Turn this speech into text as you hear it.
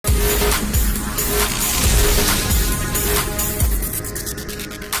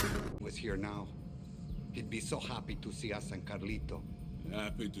now. He'd be so happy to see us and Carlito.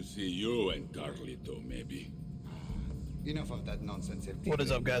 Happy to see you and Carlito, maybe. Enough of that nonsense, El Tigre. What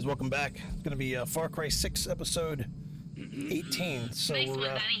is up, guys? Welcome back. It's gonna be Far Cry 6 episode 18. So nice we're one,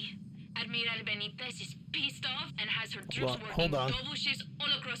 Danny. Admiral Benitez is pissed off and has her troops working hold on. double shifts all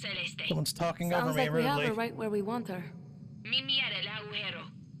across El Este. Someone's talking over Sounds me like we have rudely. her right where we want her. Meet me at El Agujero.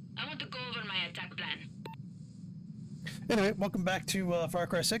 I want to go over my attack plan. Anyway, welcome back to Far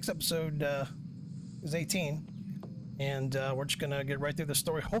Cry 6 episode is 18. And we're just gonna get right through the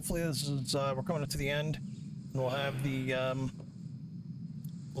story. Hopefully this is we're coming up to the end. And we'll have the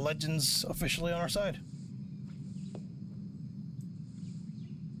legends officially on our side.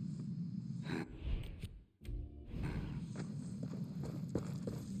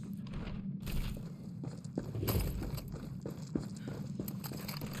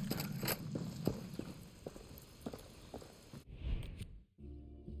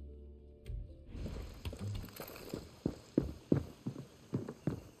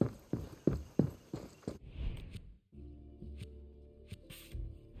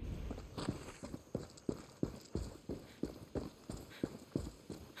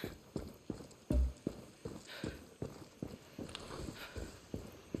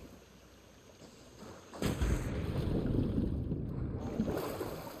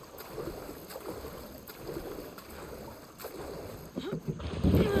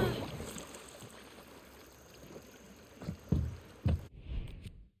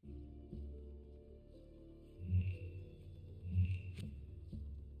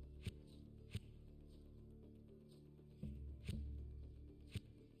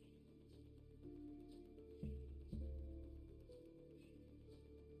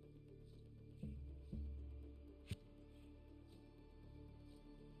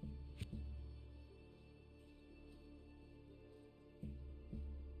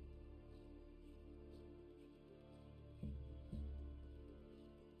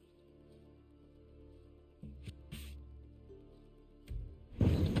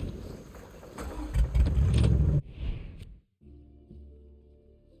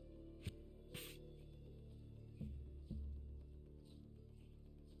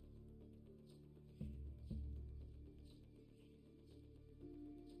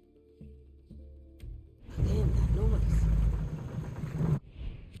 Damn, that noise.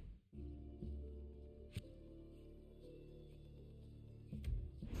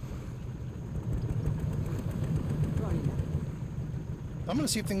 I'm gonna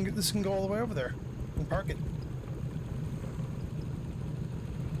see if this can go all the way over there and park it.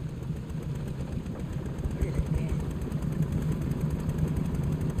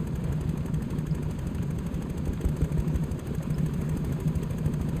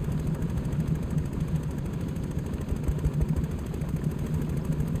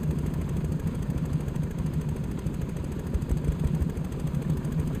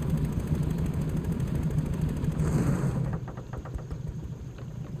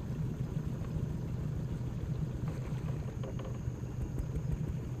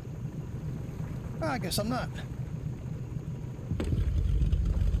 I guess I'm not.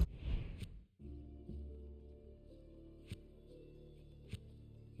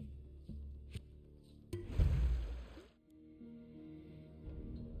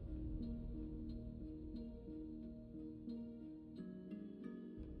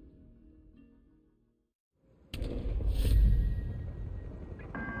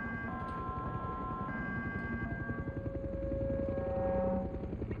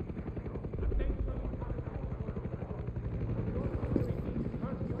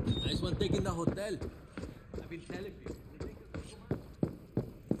 Nice one taking the hotel. I've been telling you.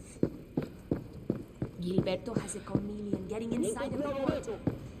 Gilberto has a chameleon getting inside of the port.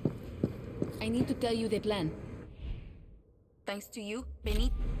 I need to tell you the plan. Thanks to you,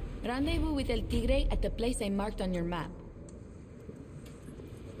 Benit. Rendezvous with El Tigre at the place I marked on your map.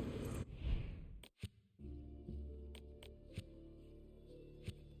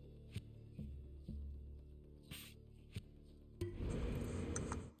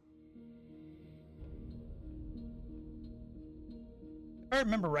 If I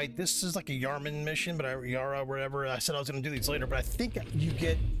remember right, this is like a Yarman mission, but Yara, whatever. I said I was going to do these later, but I think you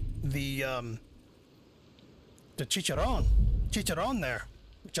get the chicharron there,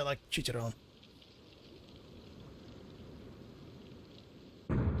 which I like chicharron.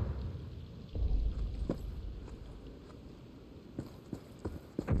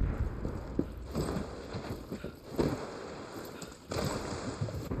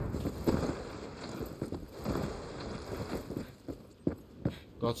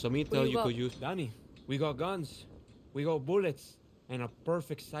 Got some intel you could use. Danny, we got guns. We got bullets. and a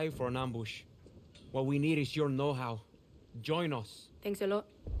perfect site for an ambush. What we need is your know-how. Join us. Thanks a lot.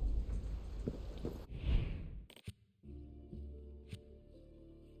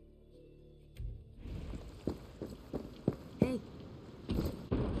 Hey.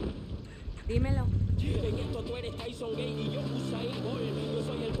 Dímelo. En esto tú eres Tyson Gay y yo Usain Bolt. Yo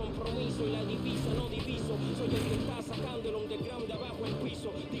soy el compromiso y la divisa no diviso. Soy el que está sacando el underground de abajo el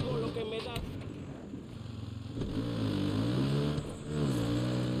piso. Digo lo que me da.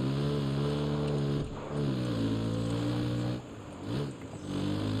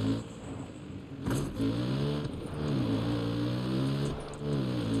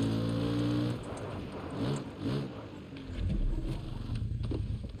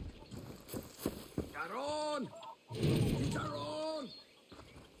 ¡Chicharrón! ¡Chicharrón!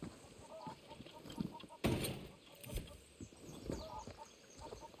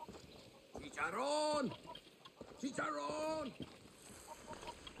 ¡Chicharrón! ¡Chicharrón!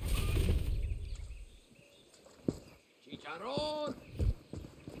 ¡Chicharrón!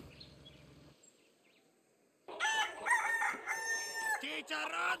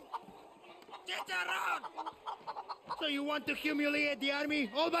 ¡Chicharrón! ¡Chicharrón! So you want to humiliate the army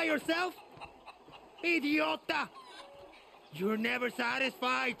all by yourself? Idiota! You're never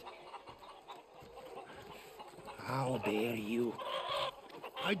satisfied! How dare you?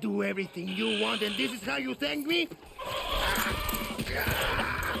 I do everything you want and this is how you thank me?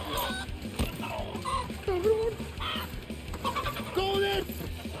 Everyone! Go then!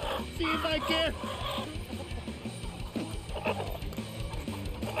 See if I care!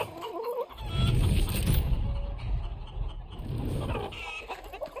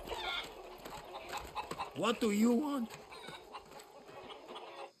 What do you want?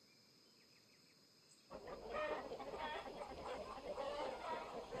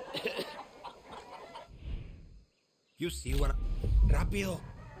 You see what? Rápido!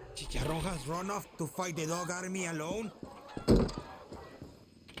 Chicharrón has run off to fight the dog army alone?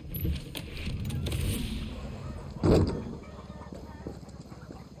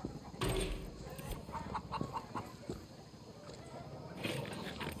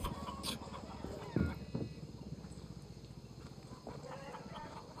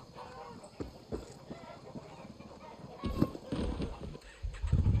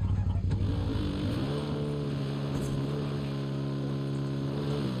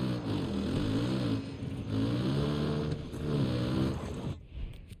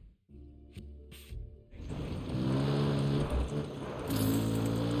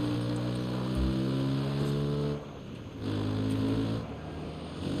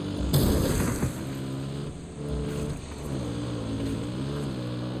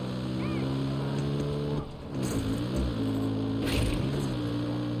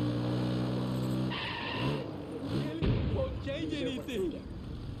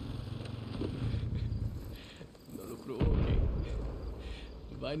 No lo provoque.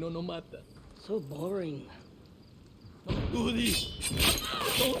 Vaino no mata. So boring. Don't do this.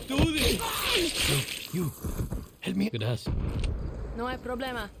 Don't do this. You, help me. Gracias. No hay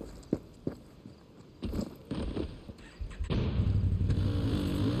problema.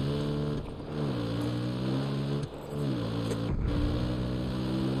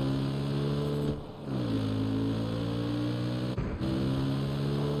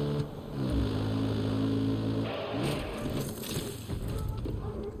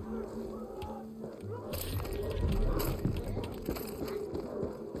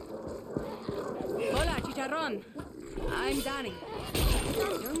 Hola, Chicharrón. I'm Danny.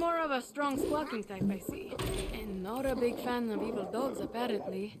 You're more of a strong squawking type, I see. And not a big fan of evil dogs,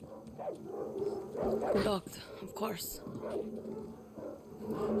 apparently. Dogs, of course.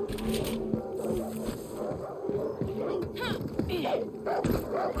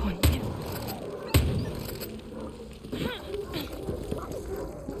 Coño.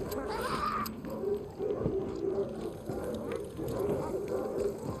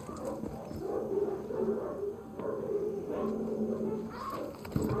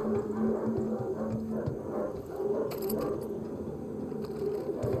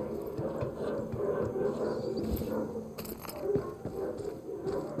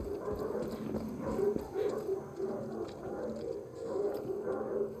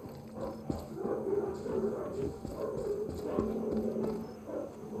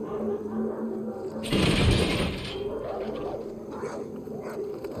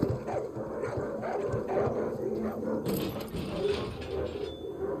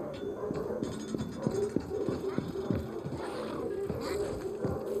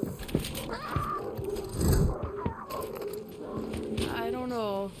 I don't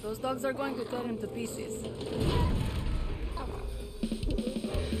know. Those dogs are going to tear him to pieces.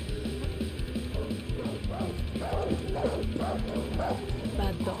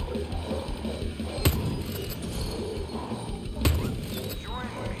 Bad dog.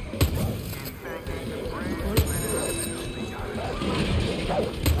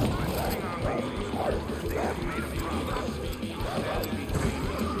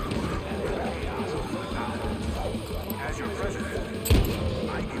 As your president,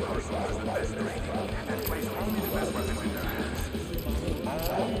 I give our soldiers the best training and place only the best weapons in their hands.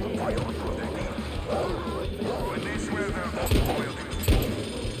 All for your protection. When they swear their oath of loyalty to me,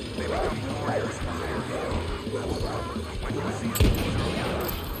 they become warriors for their hero. When you see a soldier of Yara,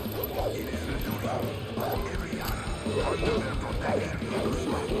 it is the duty of every Yara under their protection to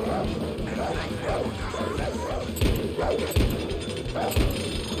smile and thank them for their service.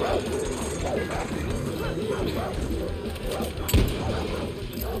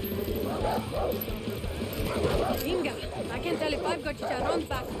 Inga, I can't tell if I've got Chicharron's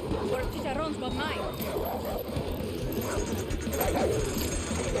back or if Chicharron's got mine.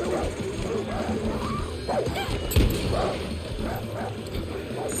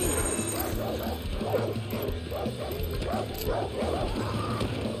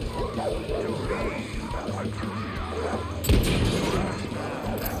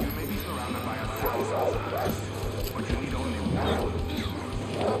 You may be surrounded by 1,000, but you need only one.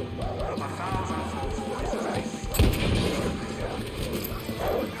 1,000 souls is nice.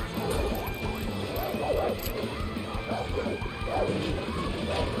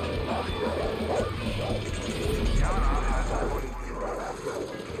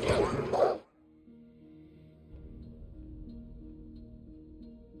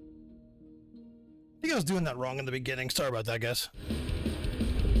 I think I was doing that wrong in the beginning. Sorry about that, guys.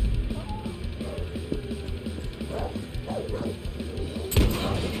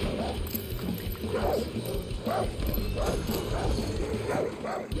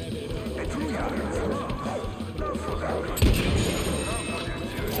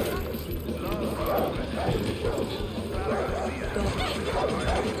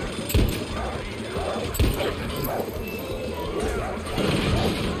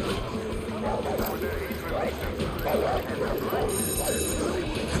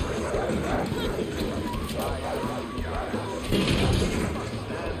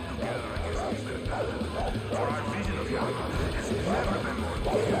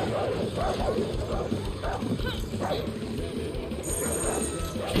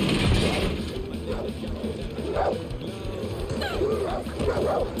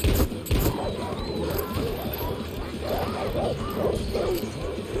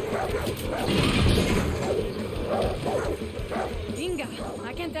 Inga,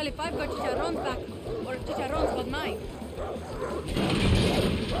 I can't tell if I've got Chicharron's back or if Chicharron's got mine.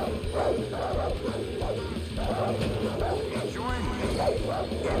 Join me in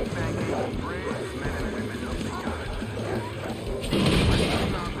thanking the brave men and women of the Yara. By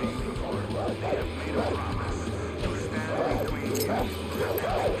not being before, they have made a promise to stand between you and the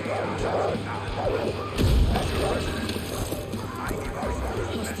chaos of the now. As your president, I give our soldiers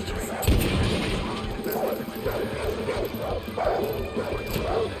the best training and place only the best weapons in their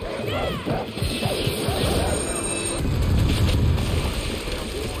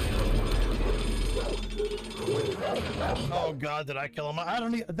Oh God, did I kill him? I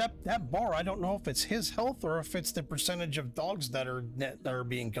don't need that bar. I don't know if it's his health or if it's the percentage of dogs that are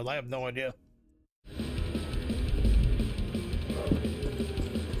being killed. I have no idea.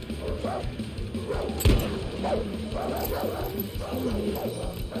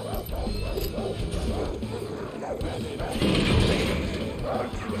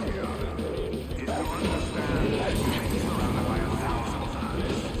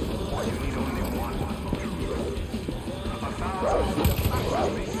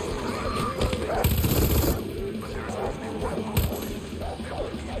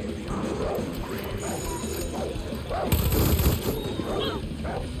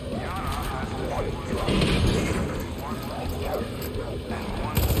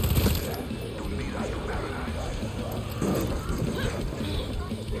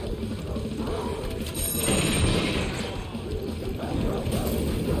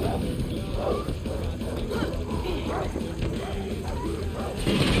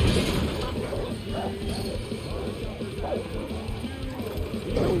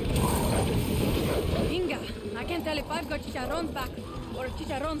 Inga, I can't tell if I've got Chicharron's back or if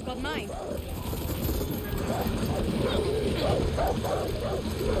Chicharron's got mine.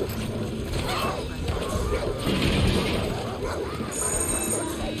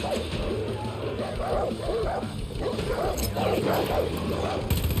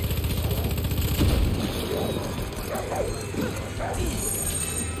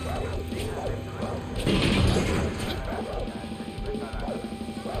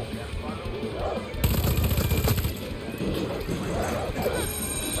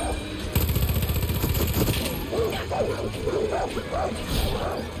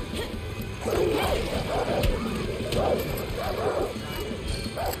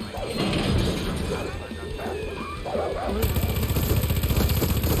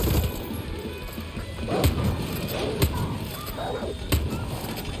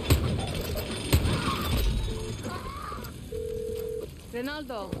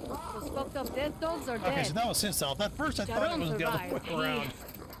 Ronaldo, those fucked up death dogs are dead. Okay, so that was his cell. At first I thought it was the other way around.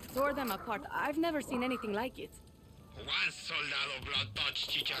 He tore them apart. I've never seen anything like it. Once Soldado Blood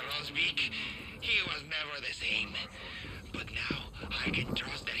touched Chicharron's beak, he was never the same. But now, I can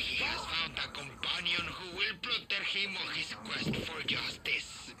trust that he has found a companion who will protect him on his quest for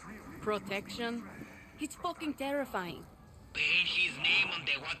justice. Protection? He's fucking terrifying. Paint his name on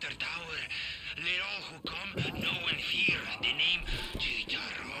the water tower. Let all who come know and fear the name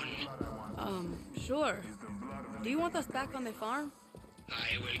Chicharron. Sure. Do you want us back on the farm?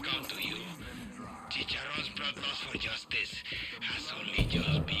 I will come to you. Chicharron's bloodlust for justice has only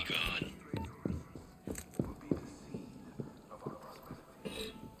just begun.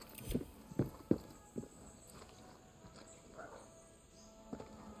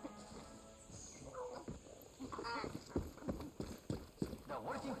 The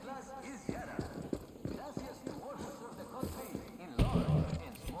working class is Yara. Gracias to workers of the country in large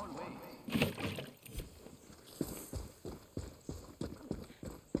and small ways.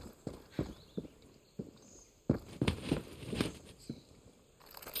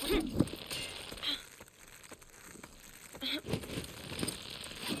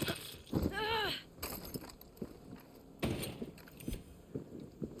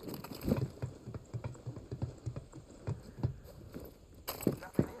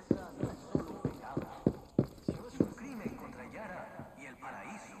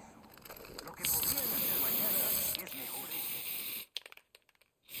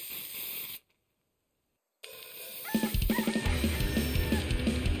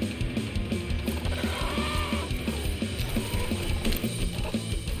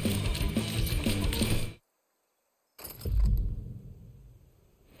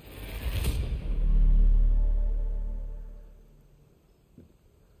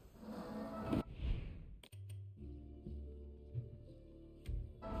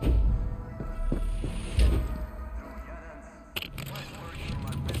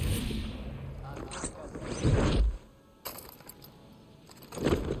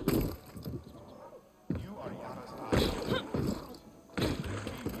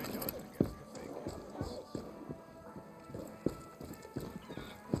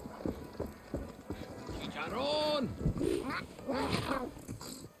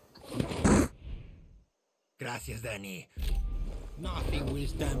 Gracias, Danny. Nothing will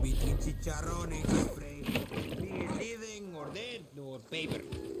stand between Chicharron and his prey. Be it living or dead or paper.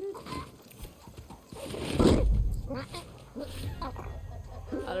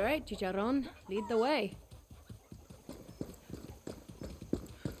 All right, Chicharron, lead the way.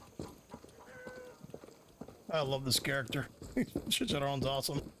 I love this character. Chicharron's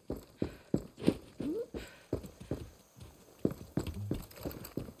awesome.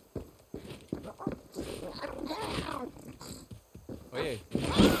 Oye.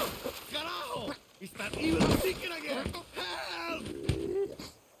 ¡Carajo! It's that evil chicken again! Help!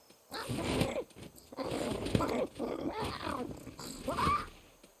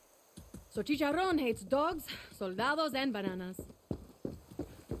 So Chicharron hates dogs, soldados, and bananas.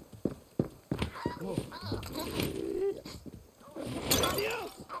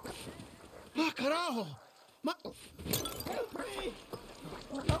 ¡Adiós! ¡Ah, carajo!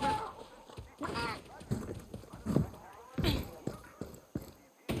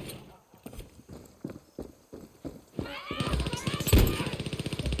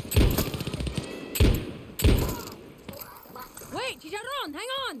 Wait, Chicharron, hang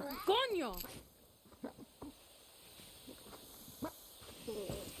on! Coño!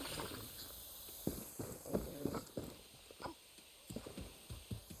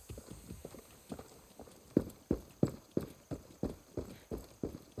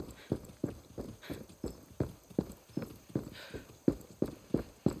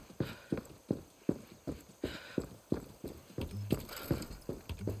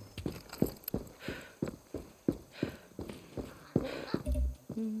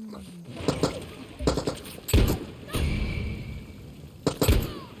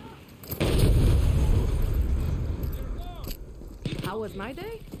 How was my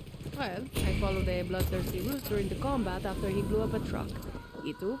day? Well, I followed a bloodthirsty rooster into combat after he blew up a truck.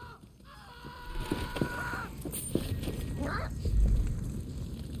 ¿Y tú?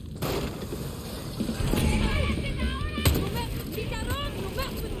 Chicharron, you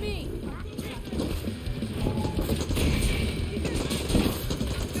mess with me!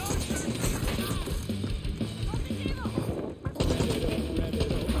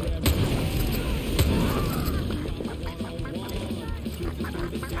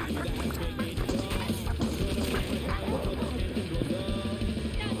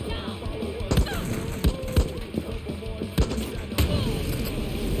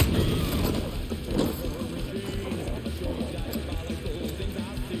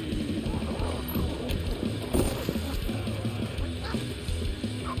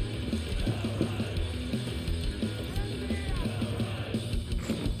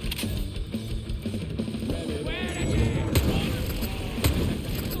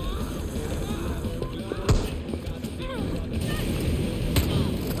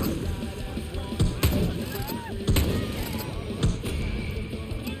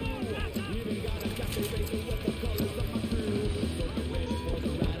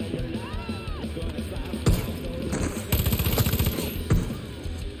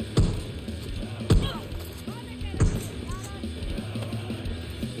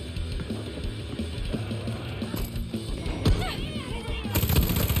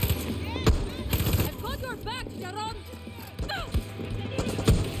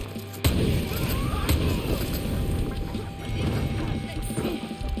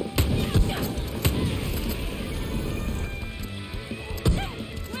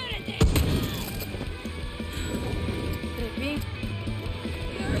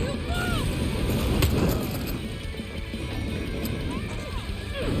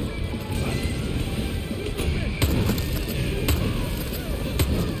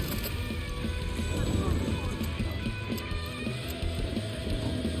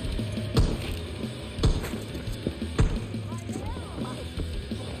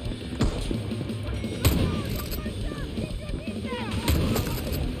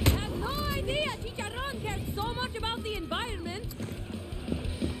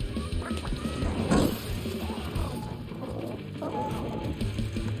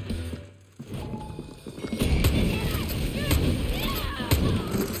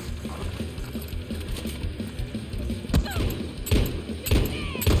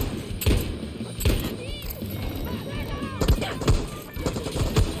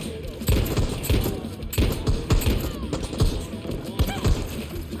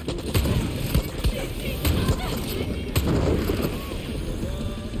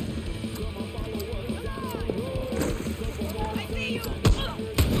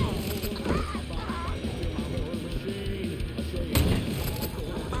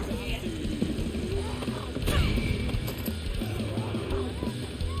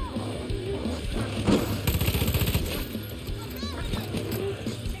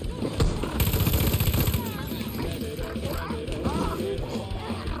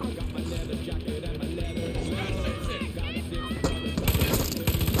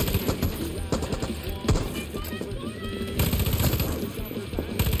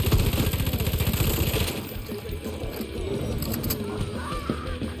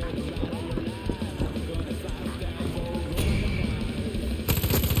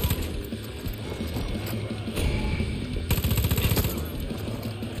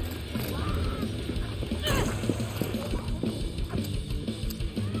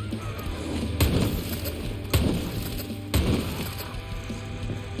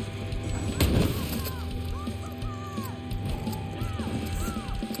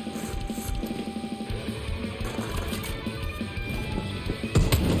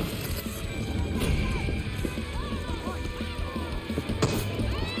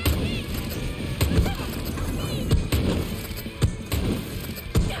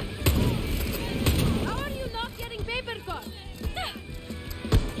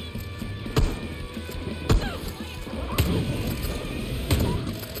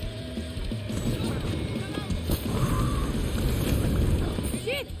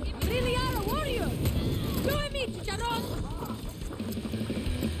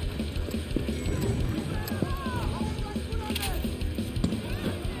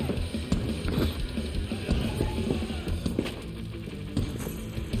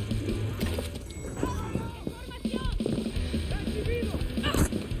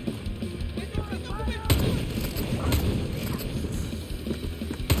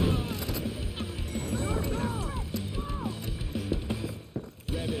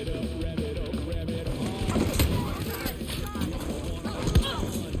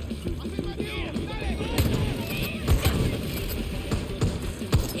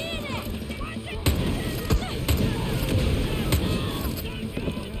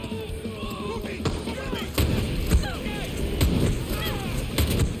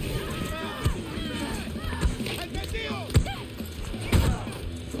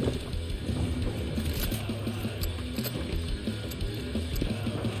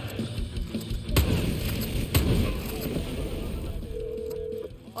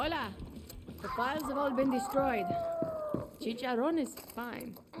 Hola. The files have all been destroyed. Chicharron is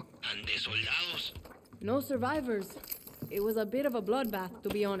fine. And the soldados? No survivors. It was a bit of a bloodbath, to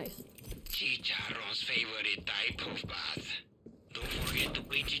be honest. Chicharron's favorite type of bath. Don't forget to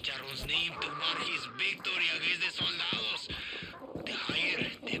play Chicharron's name to mark his victory against the soldados. The higher,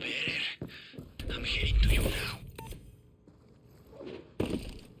 the better. I'm heading to you now.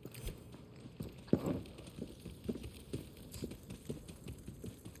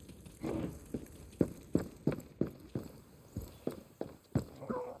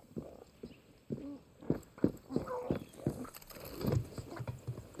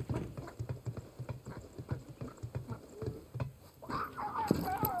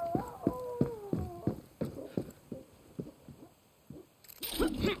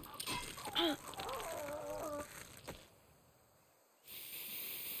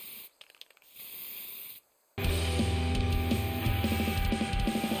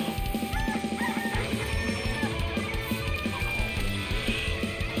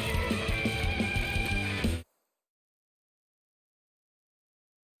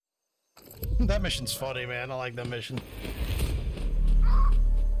 That mission's funny, man. I like that mission.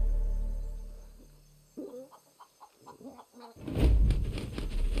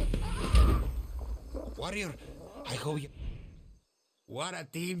 Warrior, I hope you... What a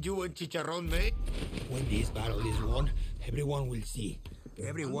team you and Chicharron made. When this battle is won, everyone will see.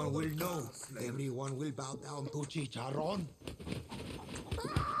 Everyone will know. Everyone will bow down to Chicharron.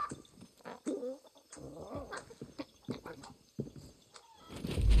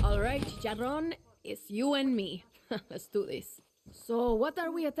 All right, Chicharron, it's you and me. Let's do this. So, what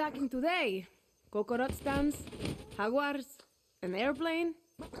are we attacking today? Coconut stands? Jaguars? An airplane?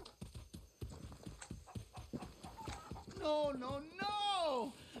 No, no,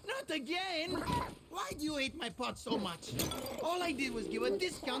 no! Not again! Why do you hate my pot so much? All I did was give a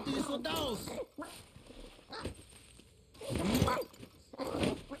discount to the soldados.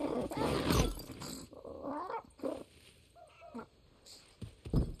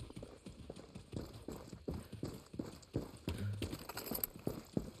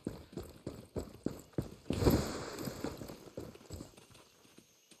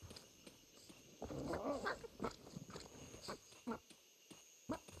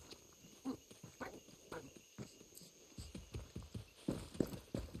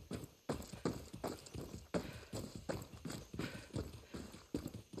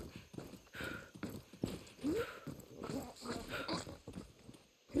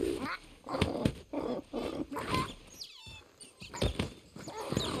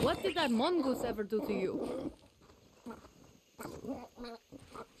 What did that mongoose ever do to you?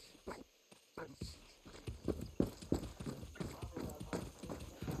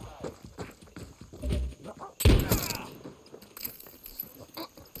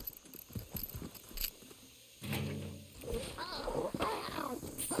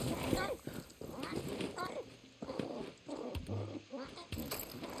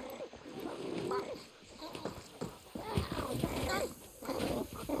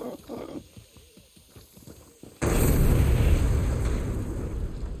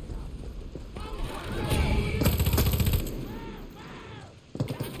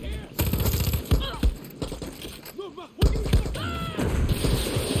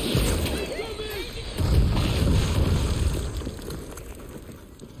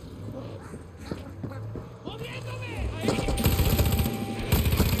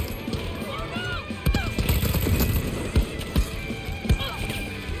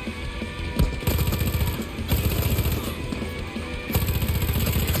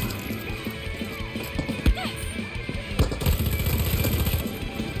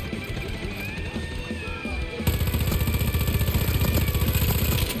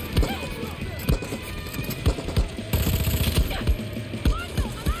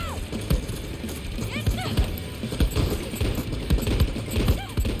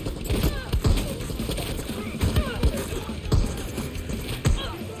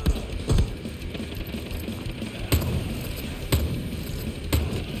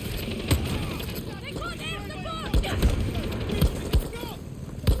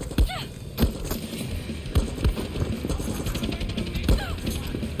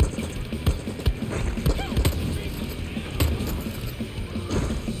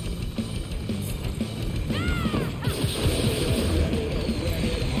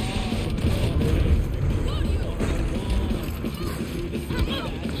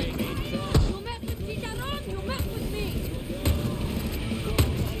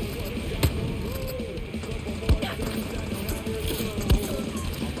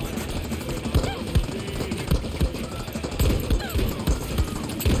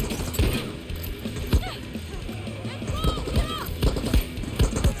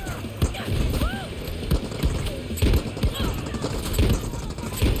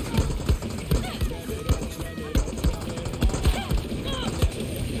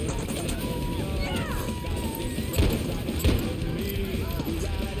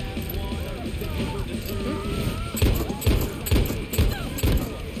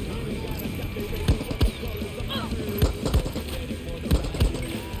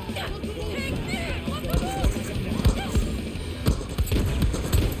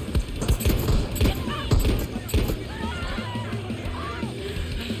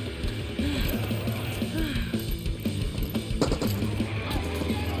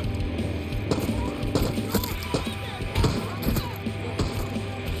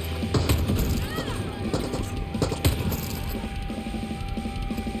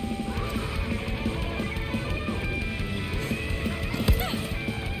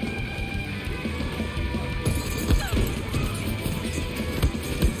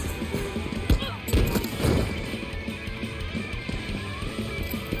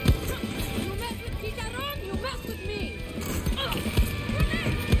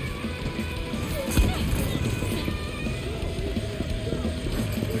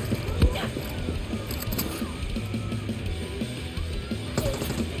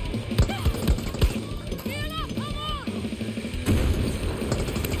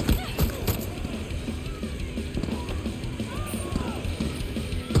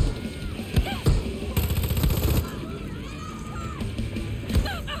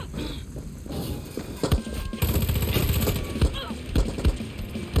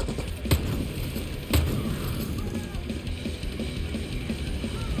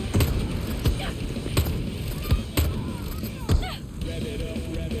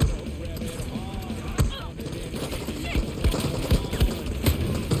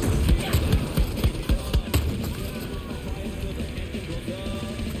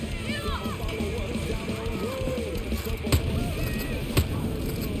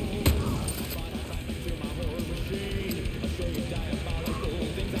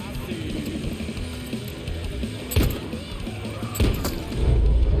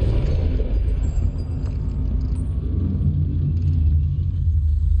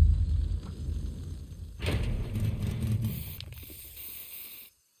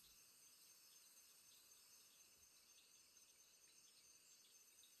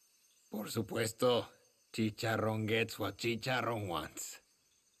 Por supuesto. Chicharrón gets what Chicharrón wants.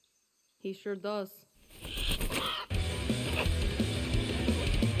 He sure does.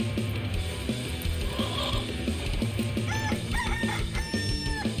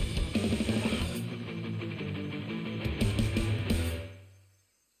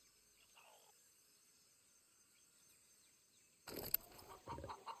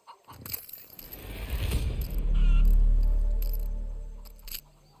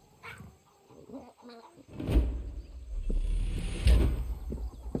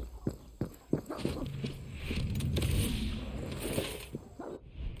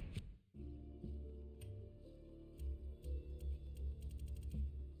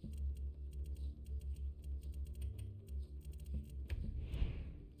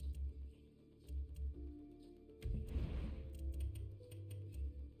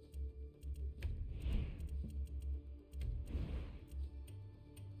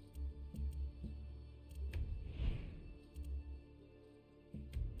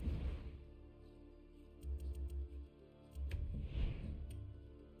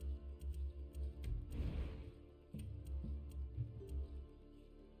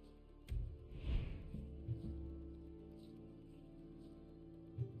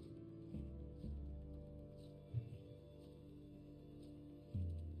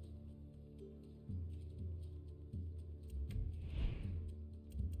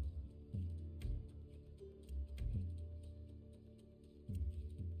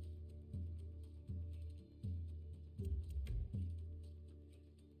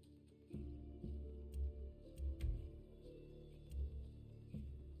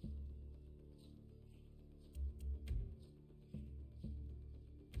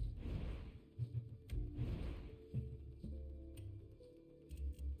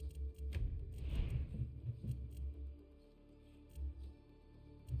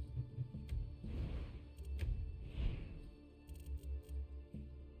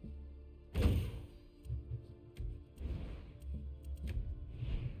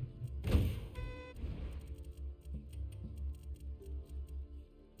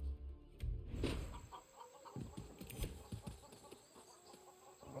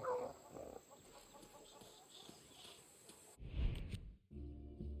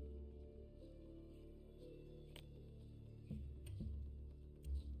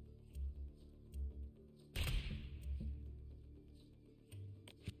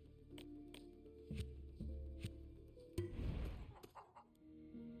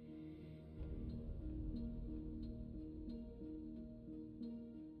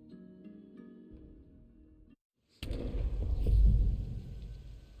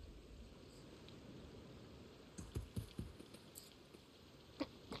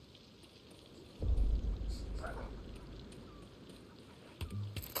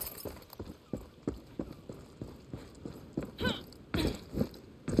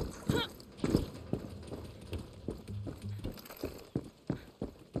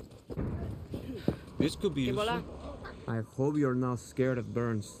 This could be Que useful. bola. I hope you're not scared of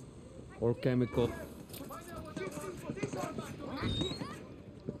burns or chemical.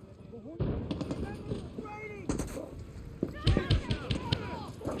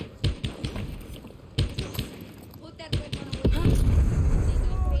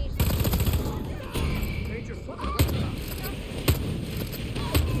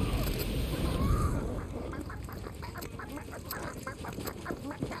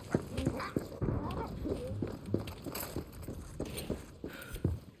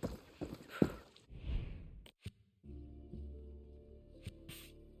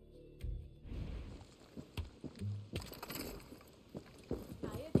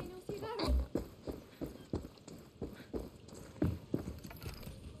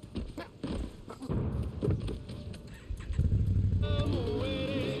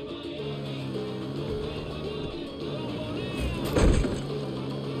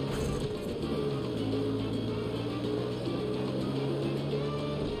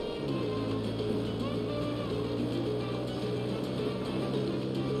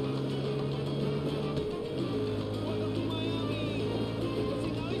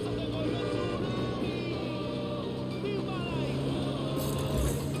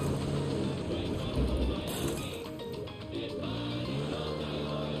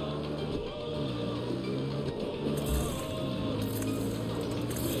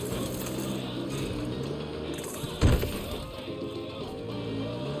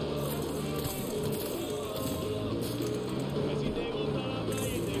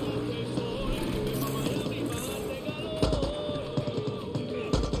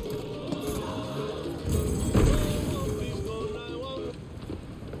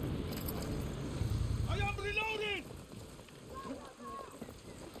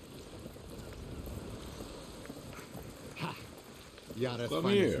 Yara's Come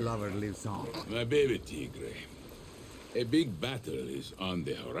finest here. lover lives on. My baby Tigre. A big battle is on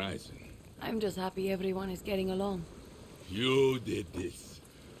the horizon. I'm just happy everyone is getting along. You did this.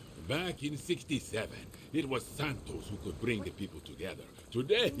 Back in '67, it was Santos who could bring the people together.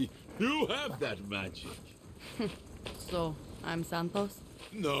 Today, you have that magic. So, I'm Santos?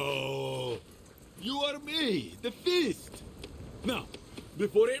 No! You are me, the Fist! Now,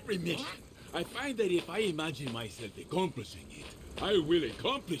 before every mission, I find that if I imagine myself accomplishing it, I will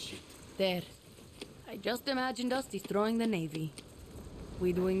accomplish it. There. I just imagined us destroying the Navy.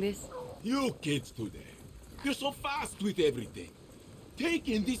 We doing this? You kids today, you're so fast with everything. Take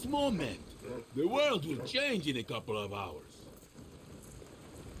in this moment. The world will change in a couple of hours.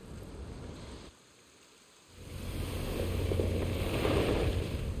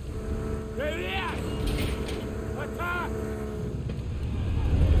 Attack!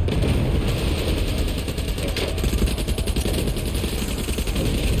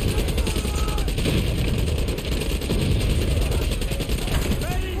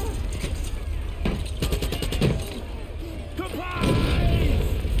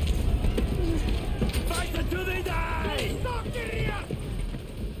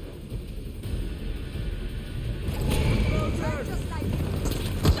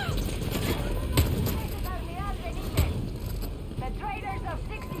 The traitors of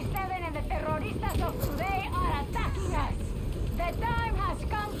 67 and the terroristas of today are attacking us. The time has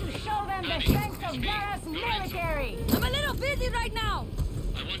come to show them the strength of Yara's military. I'm a little busy right now.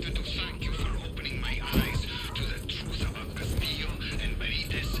 I wanted to thank you for opening my eyes to the truth about Castillo and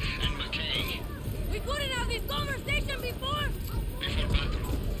Benitez and McKay. We couldn't have this conversation before. Before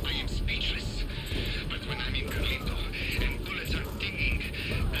battle, I am speechless. But when I'm in Carlito and bullets are dinging,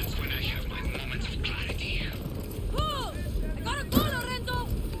 that's when I have my moments of clarity. Cool. I gotta go, Lorenzo.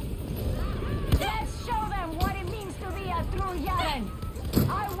 Let's show them what it means to be a true Yaran.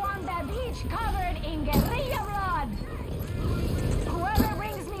 I want the beach covered in guerrilla blood. Whoever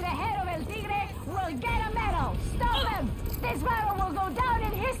brings me the head of El Tigre will get a medal. Stop them! This battle will go down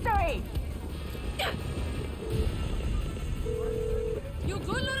in history. You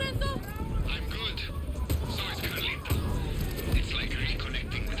good, Lorenzo? I'm good. So is Carlito. It's like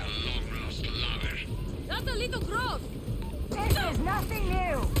reconnecting with a long-lost lover. That's a little gross. This is nothing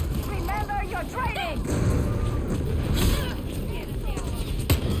new. Remember your training.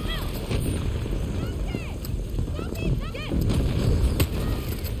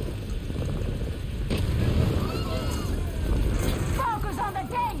 Focus on the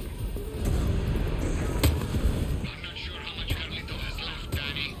tank. I'm not sure how much Carlito has left,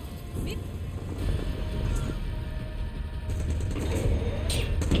 Danny.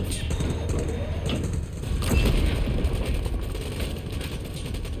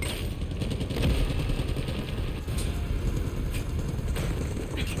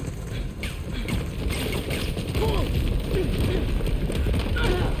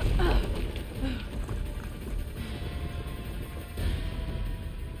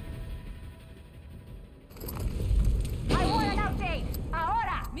 I want an update.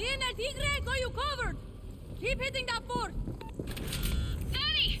 Ahora. Me and El Tigre got you covered. Keep hitting that fort.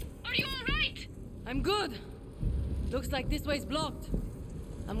 Danny, are you alright? I'm good. Looks like this way's blocked.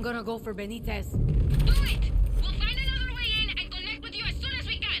 I'm gonna go for Benitez. Do it! We'll find another way in and connect with you as soon as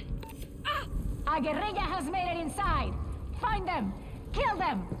we can. A guerrilla has made it inside. Find them. Kill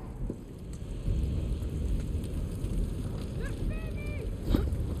them.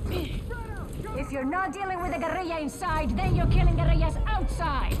 If you're not dealing with a guerrilla inside, then you're killing guerrillas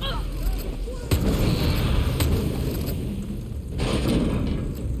outside.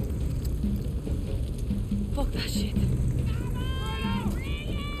 Fuck that shit.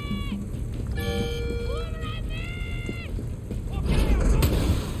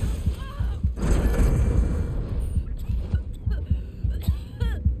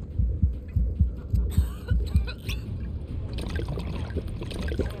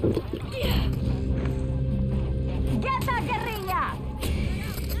 Get that guerrilla!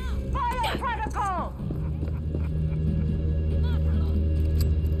 Follow protocol!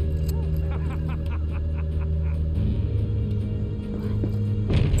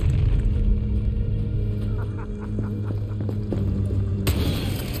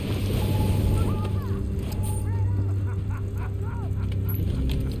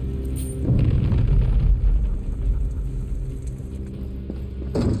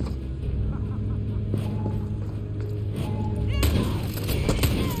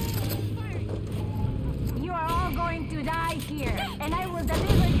 You are all going to die here, and I will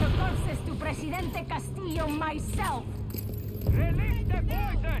deliver your corpses to Presidente Castillo myself. Release the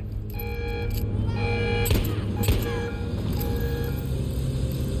poison!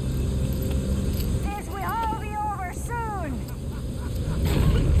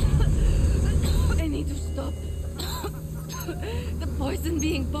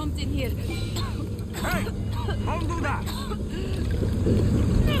 bumped in here. Hey! Don't do that!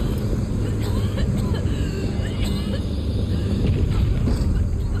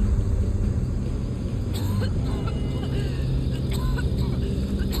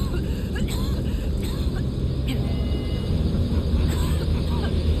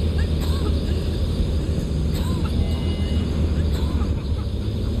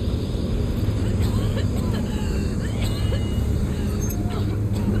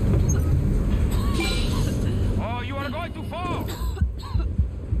 Oh, you are going to fall!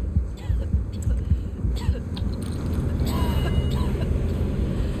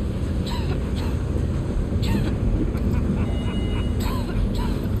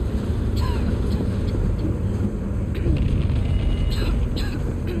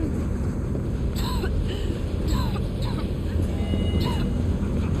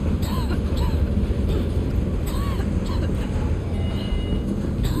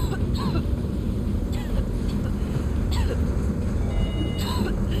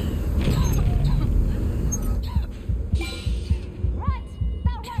 What?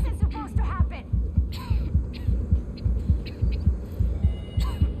 That wasn't supposed to happen.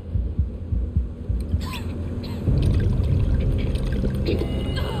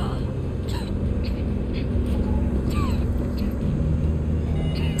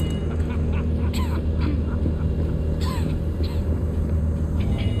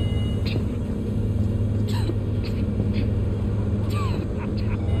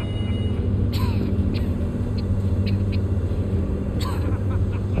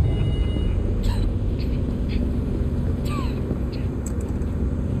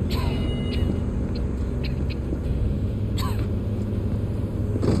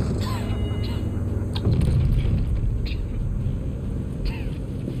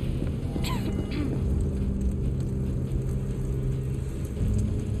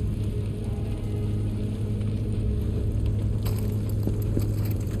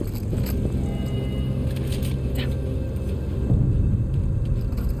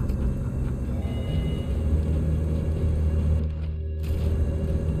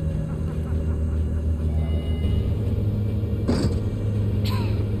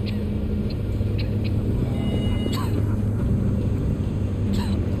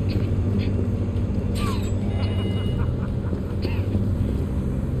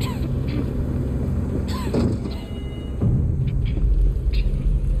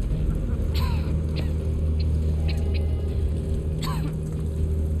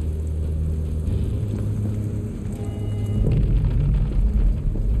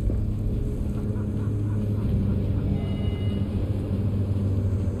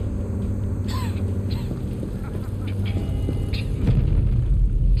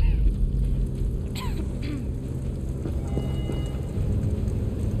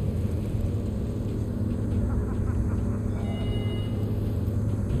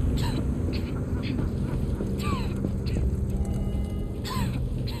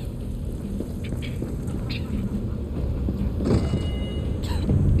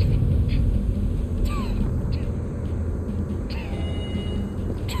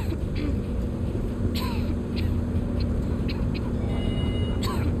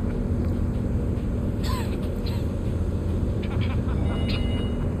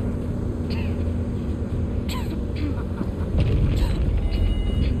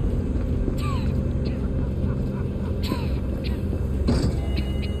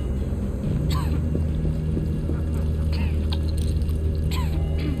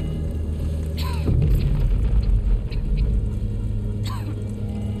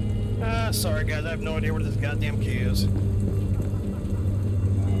 Sorry, guys, I have no idea where this goddamn key is.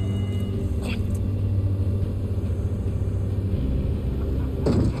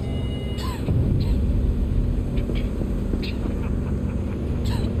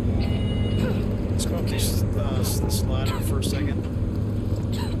 Let's go up this ladder for a second.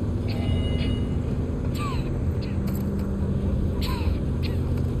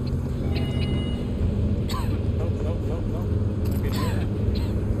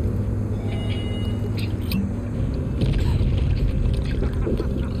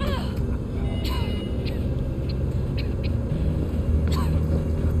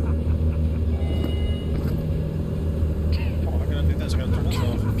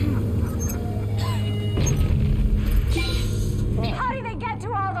 How did they get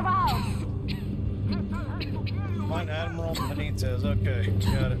to all the valves? Find Admiral Benitez. Okay,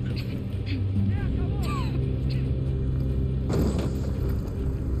 got it.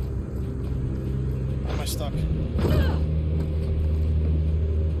 Why am I stuck?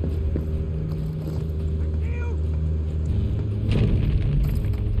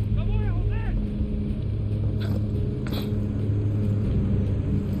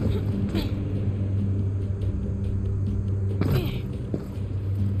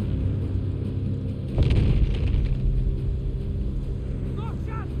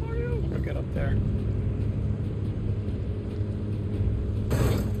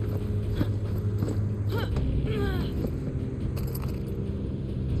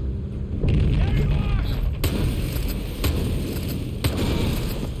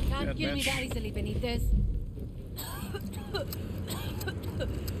 Benitez.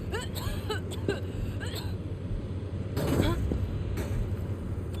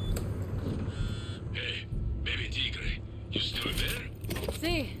 Hey, baby tigre, you still there?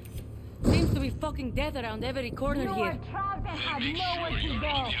 See, seems to be fucking death around every corner You here. are trapped and have Make nowhere sure to you're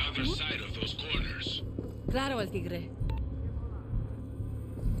on go. the other side of those corners. Claro, El Tigre.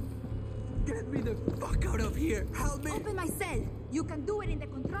 Get me the fuck out of here! Help me! Open my cell. You can do it in the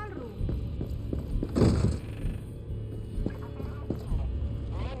control room.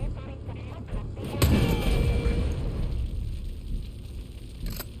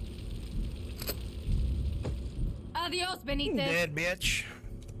 Adios, Benitez. Dead, bitch.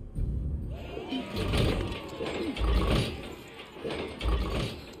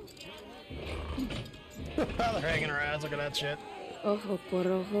 They're hanging her ass. Look at that shit. Ojo por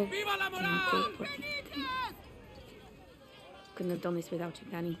ojo. Viva la moral! Couldn't have done this without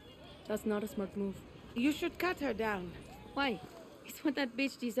you, Danny. That's not a smart move. You should cut her down. Why? It's what that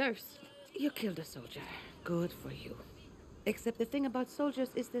bitch deserves. You killed a soldier. Good for you. Except the thing about soldiers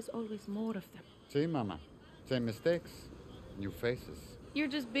is there's always more of them. See, Mama. Same mistakes, new faces. You're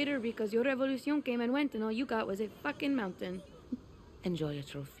just bitter because your revolution came and went and all you got was a fucking mountain. Enjoy your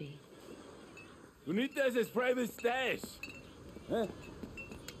trophy. Benitez's private stash. Huh?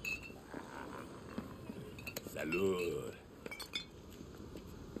 Salud.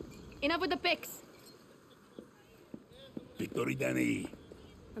 Enough with the pics. Victory, Danny.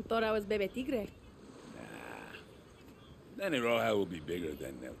 I thought I was Bebe Tigre. Danny Roja will be bigger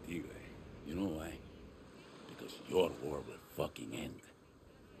than El Tigre. You know why? Because your war will fucking end.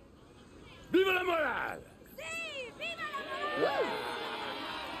 Viva la moral! Sí, viva la moral!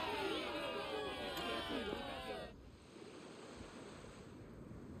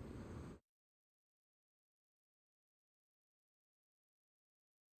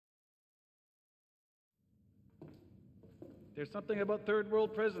 There's something about third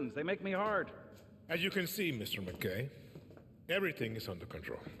world prisons. They make me hard. As you can see, Mr. McKay, everything is under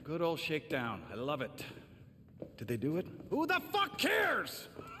control. Good old shakedown. I love it. Did they do it? Who the fuck cares?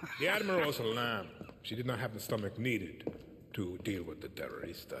 The Admiral was a lamb. She did not have the stomach needed to deal with the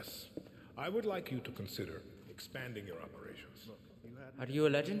terroristas. I would like you to consider expanding your operations. Are you a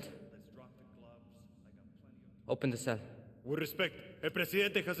legend? Open the cell. With respect, El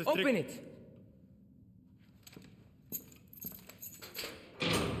Presidente has a strict... Open it!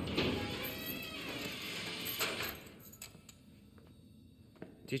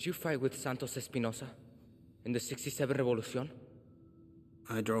 Did you fight with Santos Espinosa in the 67 Revolution?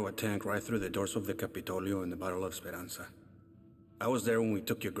 I drove a tank right through the doors of the Capitolio in the Battle of Esperanza. I was there when we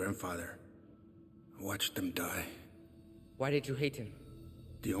took your grandfather. I watched him die. Why did you hate him?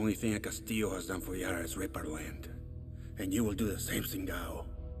 The only thing a Castillo has done for Yara is rape our land. And you will do the same, Singao.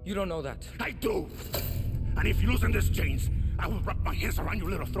 You don't know that. I do! And if you loosen these chains, I will wrap my hands around your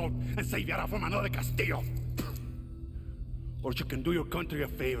little throat and save Yara from another Castillo. Or you can do your country a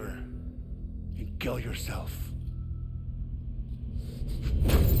favor and kill yourself.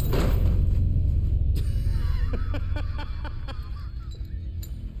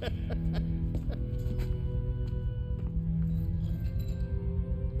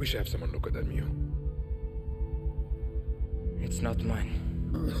 We should have someone look at that mule. It's not mine.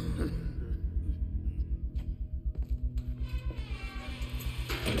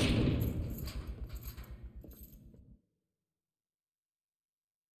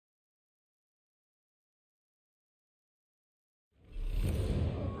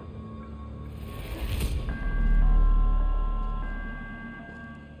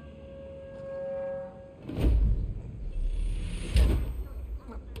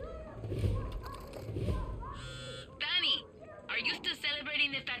 Danny, are you still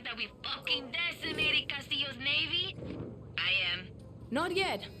celebrating the fact that we fucking decimated Castillo's navy? I am. Not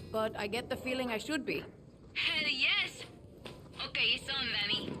yet, but I get the feeling I should be. Hell yes! Okay, it's on,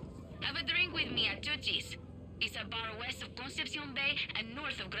 Danny. Have a drink with me at Chuchi's. It's a bar west of Concepcion Bay and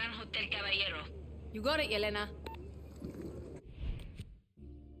north of Gran Hotel Caballero. You got it, Yelena.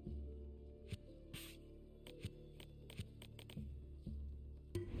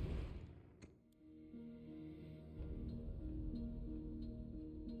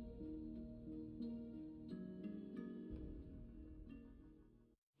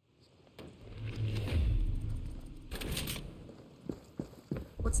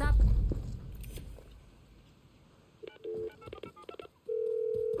 What's up?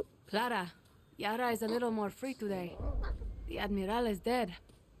 Clara, Yara is a little more free today. The Admiral is dead.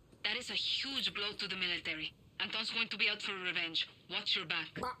 That is a huge blow to the military. Anton's going to be out for revenge. Watch your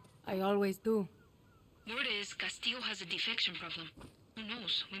back. I always do. Word is Castillo has a defection problem. Who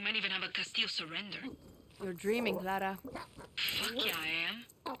knows? We might even have a Castillo surrender. You're dreaming, Clara. Fuck yeah, I am.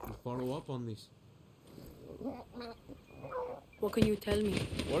 We'll follow up on this. What can you tell me?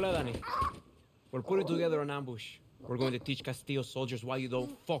 Hola, Dani. We're putting together an ambush. We're going to teach Castillo soldiers why you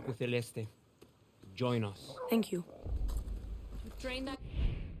don't fuck with El Este. Join us. Thank you. Train that.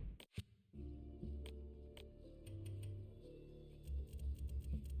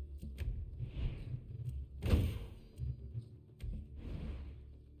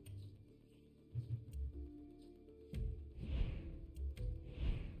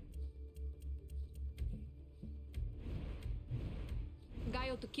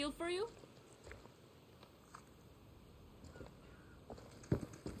 Gallo to kill for you?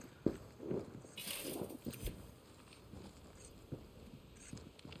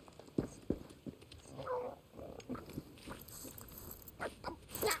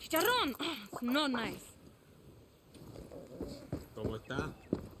 Chicharrón! It's not nice. ¿Cómo está?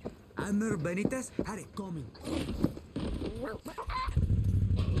 Admiral Benitez had it coming.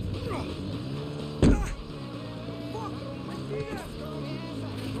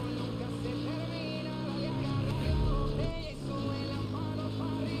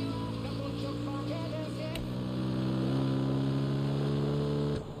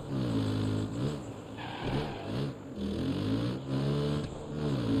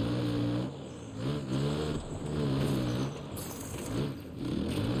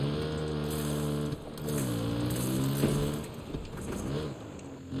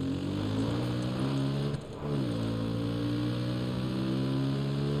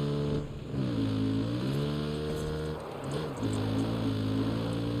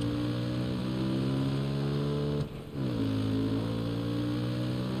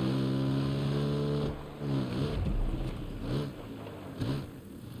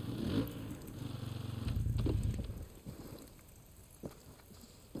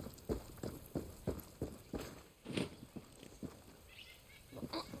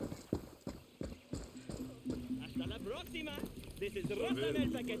 This is Rosamel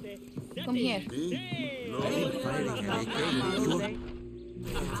Paquete. Come here. We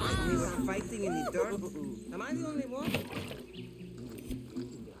were fighting in the dirt. Am I the only one?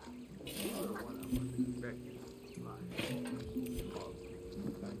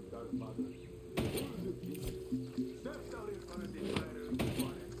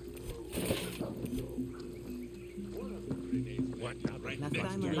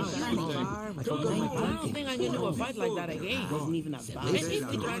 I don't think I can do a fight like that again. Wasn't even a battle. Maybe if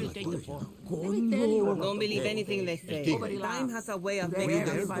we try to take the fall. Don't believe anything they say. Time has a way of making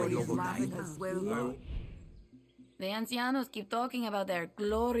everybody overnight. The ancianos keep talking about their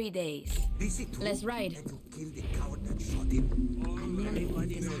glory days. Let's ride.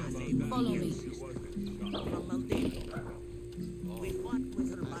 Follow me.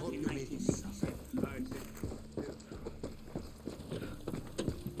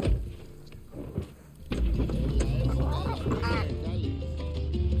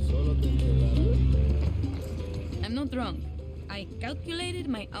 I'm not drunk. I calculated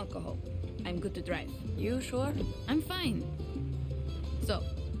my alcohol. I'm good to drive. You sure? I'm fine. So,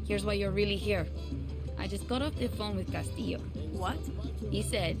 here's why you're really here. I just got off the phone with Castillo. What? He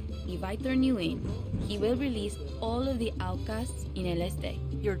said if I turn you in, he will release all of the outcasts in El Este.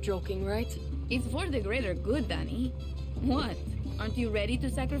 You're joking, right? It's for the greater good, Dani. What? Aren't you ready to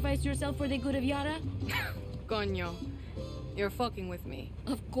sacrifice yourself for the good of Yara? Coño. You're fucking with me.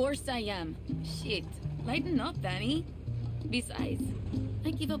 Of course I am. Shit. Lighten up, Dani. Besides, I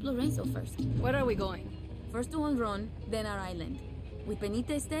give up Lorenzo first. Where are we going? First to Honron, then our island. With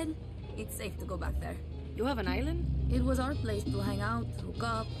Benitez dead, it's safe to go back there. You have an island? It was our place to hang out, hook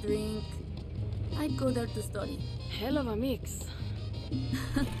up, drink. I'd go there to study. Hell of a mix.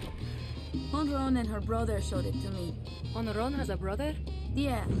 Honron and her brother showed it to me. Honron has a brother?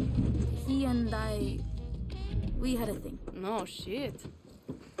 Yeah. He and I... we had a thing. No shit.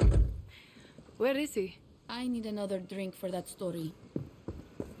 Where is he? I need another drink for that story.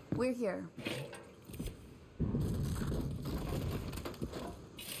 We're here.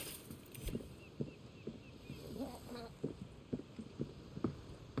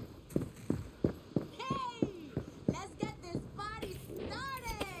 Let's get this party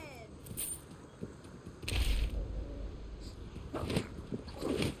started!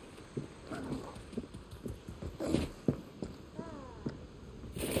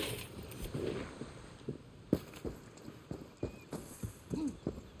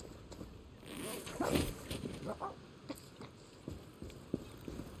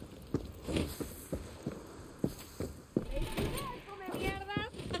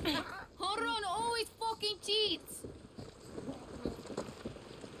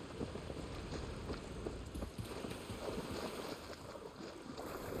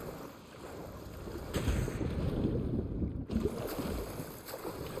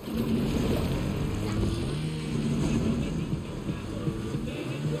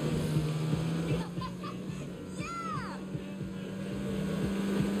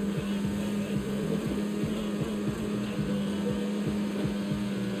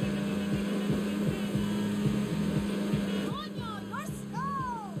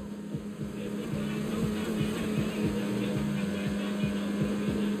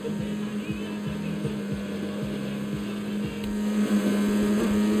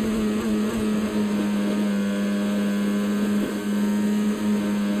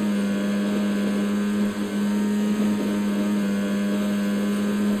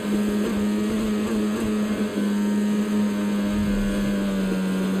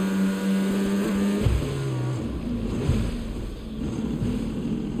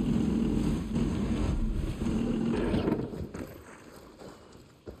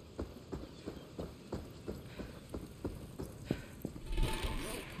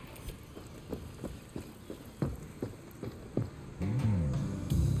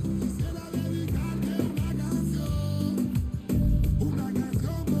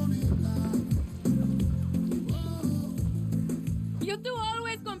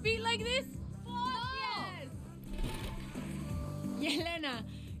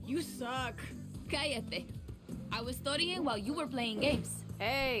 Cállate. I was studying while you were playing games.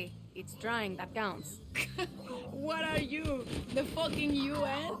 Hey, it's trying that counts. What are you, the fucking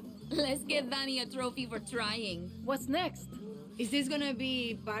UN? Let's get Danny a trophy for trying. What's next? Is this gonna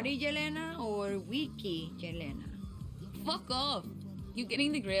be Party Yelena or Wiki Yelena? Fuck off. You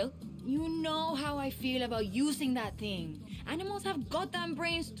getting the grill? You know how I feel about using that thing. Animals have goddamn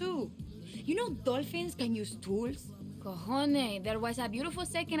brains too. You know dolphins can use tools? Cojones, there was a beautiful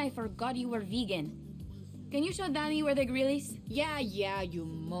second I forgot you were vegan. Can you show Danny where the grill is? Yeah, you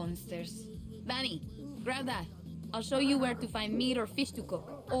monsters. Danny, grab that. I'll show you where to find meat or fish to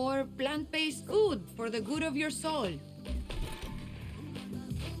cook. Or plant-based food for the good of your soul.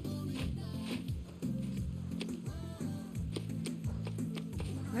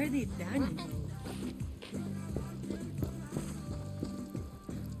 Where did Danny go?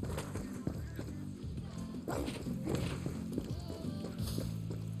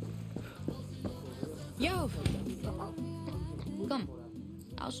 Yo! Come.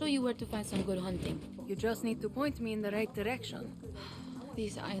 I'll show you where to find some good hunting. You just need to point me in the right direction.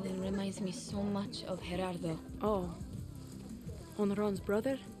 This island reminds me so much of Gerardo. Oh. Honron's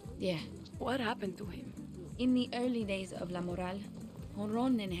brother? Yeah. What happened to him? In the early days of La Moral,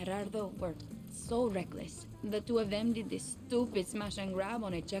 Honron and Gerardo were so reckless. The two of them did this stupid smash and grab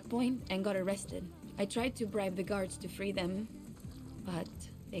on a checkpoint and got arrested. I tried to bribe the guards to free them, but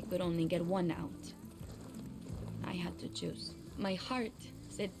they could only get one out. I had to choose. My heart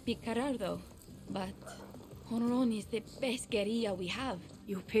said pick Gerardo, but Honron is the best guerrilla we have.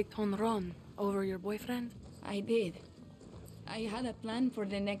 You picked Honron over your boyfriend? I did. I had a plan for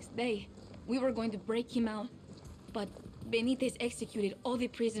the next day. We were going to break him out, but Benitez executed all the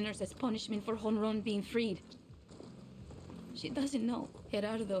prisoners as punishment for Honron being freed. She doesn't know.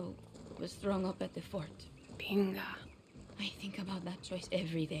 Gerardo was thrown up at the fort. Pinga. I think about that choice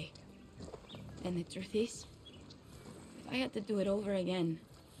every day. And the truth is, if I had to do it over again,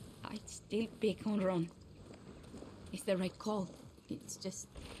 I'd still pick Honron. It's the right call. It's just...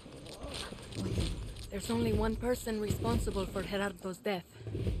 There's only one person responsible for Gerardo's death,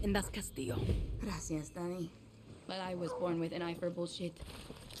 and that's Castillo. Gracias, Danny. But I was born with an eye for bullshit.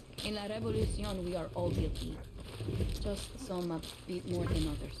 In La Revolucion, we are all guilty. Just some a bit more than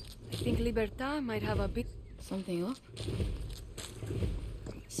others. I think Libertad might have a bit... Something up?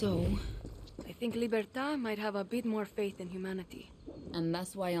 So? I think Libertad might have a bit more faith in humanity. And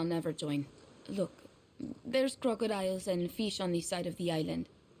that's why I'll never join. Look, there's crocodiles and fish on this side of the island.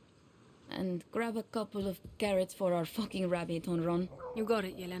 And grab a couple of carrots for our fucking rabbit, Honron. You got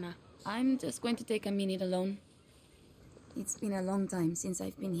it, Yelena. I'm just going to take a minute alone. It's been a long time since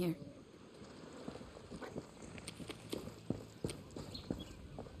I've been here.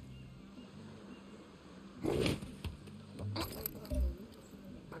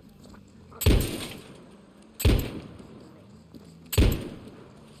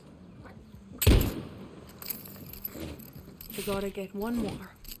 We gotta get one more.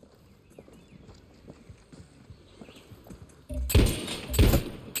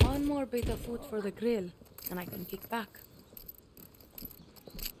 One more bit of food for the grill, and I can kick back.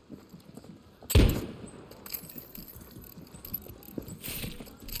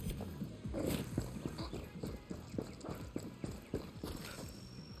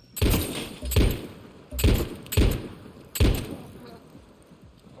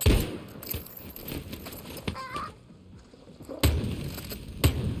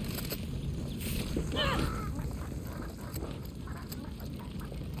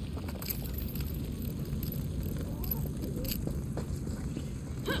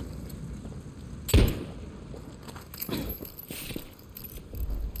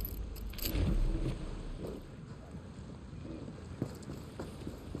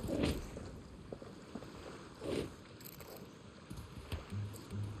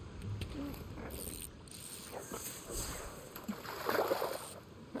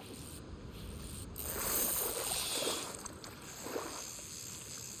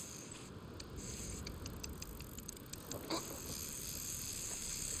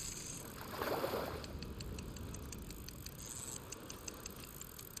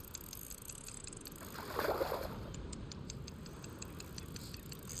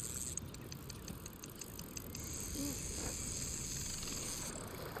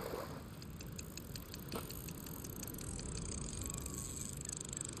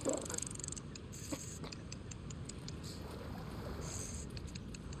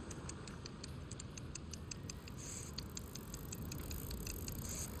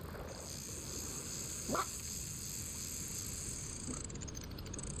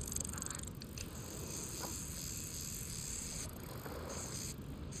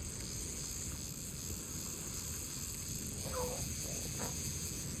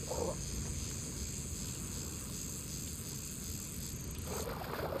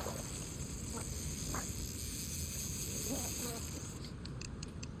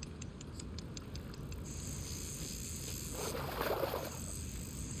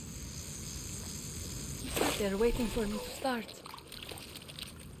 They're waiting for me to start.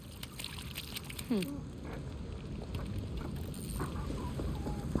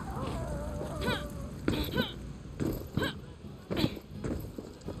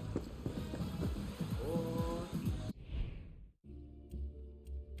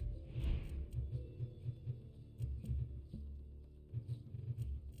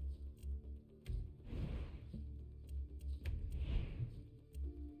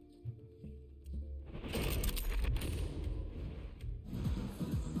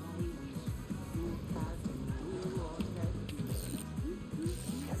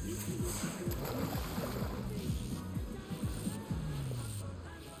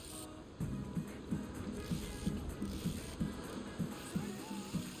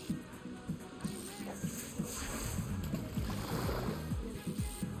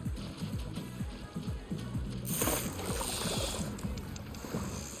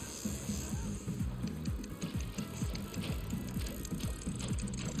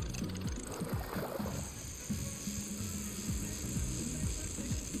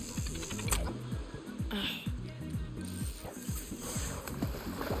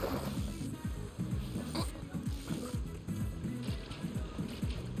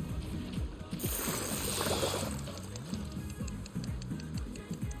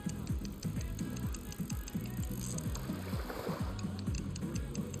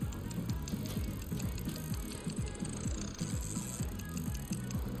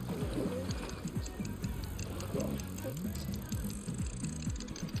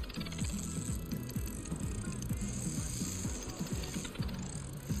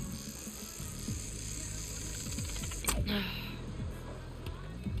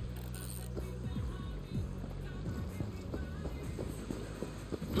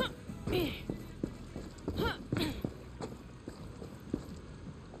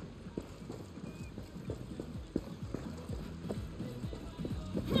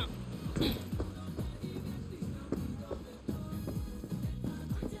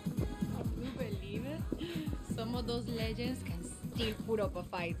 Some of those legends can still put up a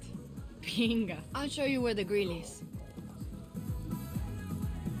fight. Pinga. I'll show you where the grill is.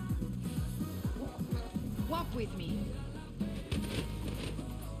 Walk with me.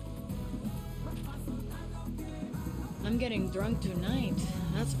 I'm getting drunk tonight,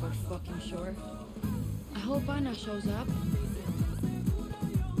 that's for fucking sure. I hope Anna shows up.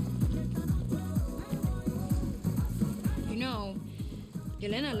 You know,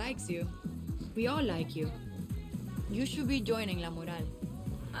 Yelena likes you. We all like you. You should be joining La Moral.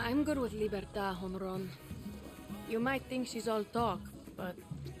 I'm good with Libertad, Honron. You might think she's all talk, but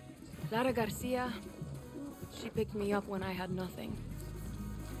Clara Garcia, she picked me up when I had nothing.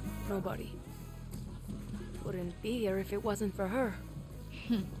 Nobody. Wouldn't be here if it wasn't for her.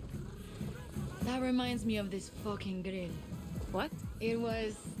 That reminds me of this fucking grill. What? It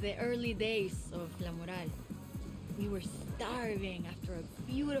was the early days of La Moral. We were starving after a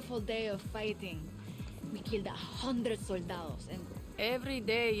beautiful day of fighting. We killed 100 soldados and... Every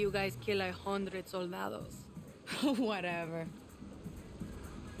day you guys kill 100 soldados. Whatever.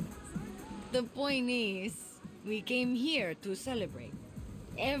 The point is, we came here to celebrate.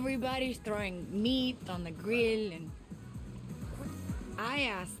 Everybody's throwing meat on the grill and... I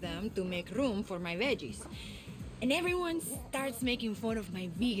asked them to make room for my veggies. And everyone starts making fun of my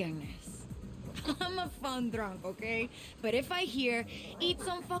veganness. I'm a fun drunk, okay? But if I hear, eat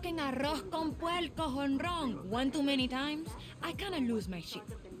some fucking arroz con puerco honrón one too many times, I kinda lose my shit.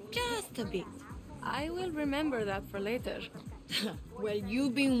 Just a bit. I will remember that for later. Well,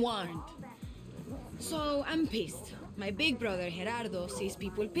 you've been warned. So, I'm pissed. My big brother, Gerardo, sees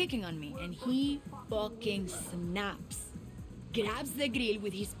people picking on me, and he fucking snaps. Grabs the grill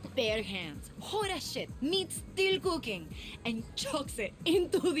with his bare hands. Hot as shit, meat still cooking, and chucks it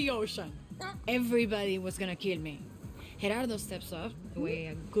into the ocean. Everybody was gonna kill me. Gerardo steps up, the way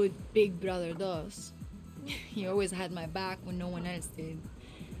a good big brother does. He always had my back when no one else did.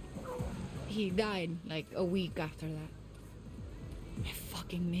 He died like a week after that. I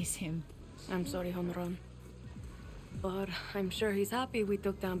fucking miss him. I'm sorry, Honron. But I'm sure he's happy we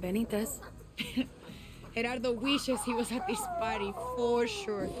took down Benitez. Gerardo wishes he was at this party, for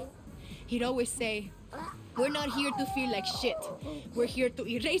sure. He'd always say, we're not here to feel like shit. We're here to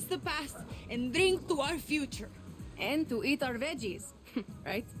erase the past and drink to our future. And to eat our veggies,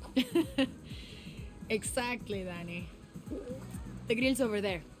 right? Exactly, Danny. The grill's over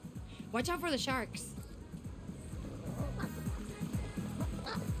there. Watch out for the sharks.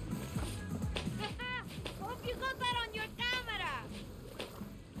 Hope you got that on your camera.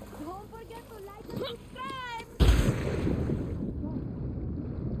 Don't forget to like and subscribe.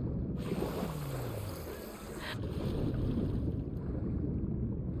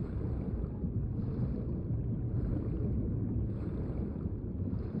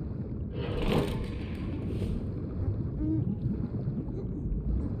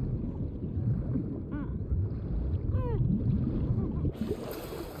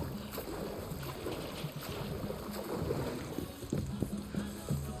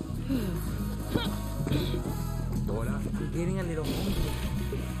 Dora, you're getting a little hungry.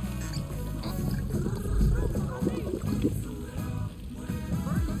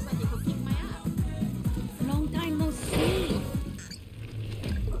 Looks like you could kick my ass. Long time no see.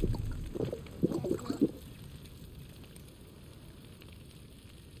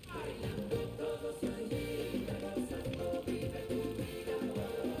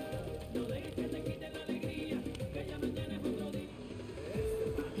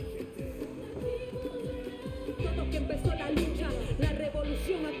 Todo que empezó la lucha, la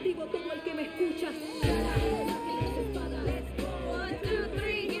revolución, activo todo el que me escucha. One, two,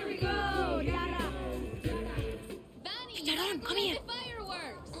 three, here we go. Yara. Danny, Chicharrón, come here.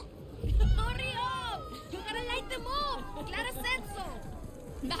 Fireworks. Hurry up. You gotta light them up. Clara said so.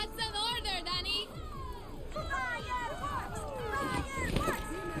 That's an order, Danny. Fireworks!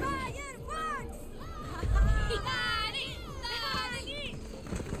 Fireworks! Fireworks! Danny! Danny!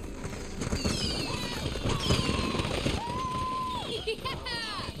 Yeah!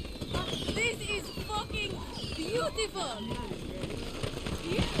 This is fucking beautiful!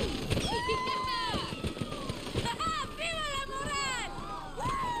 Yeah! ¡Viva la moral!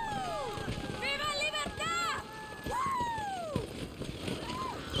 ¡Woo! ¡Viva libertad! ¡Woo!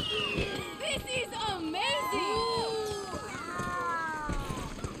 This is amazing!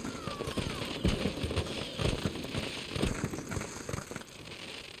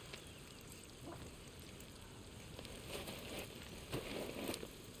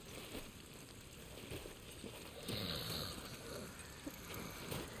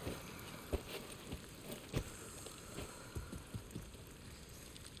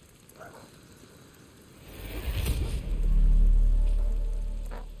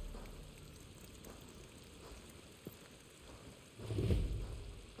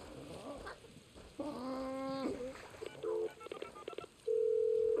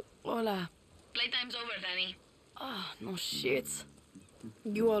 Hola. Playtime's over, Danny. Oh, no shit.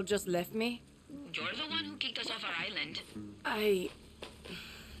 You all just left me? You're the one who kicked us off our island. I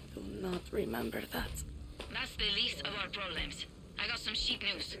do not remember that. That's the least of our problems. I got some shit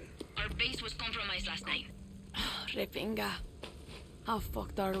news. Our base was compromised last night. Repinga. How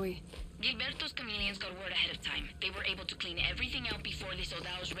fucked are we? Gilberto's chameleons got word ahead of time. They were able to clean everything out before the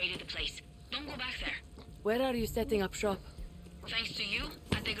soldados raided the place. Don't go back there. Where are you setting up shop? Thanks to you,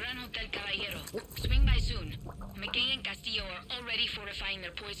 at the Gran Hotel Caballero. Swing by soon. McKay and Castillo are already fortifying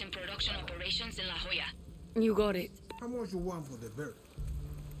their poison production operations in La Jolla. You got it. How much you want for the bird?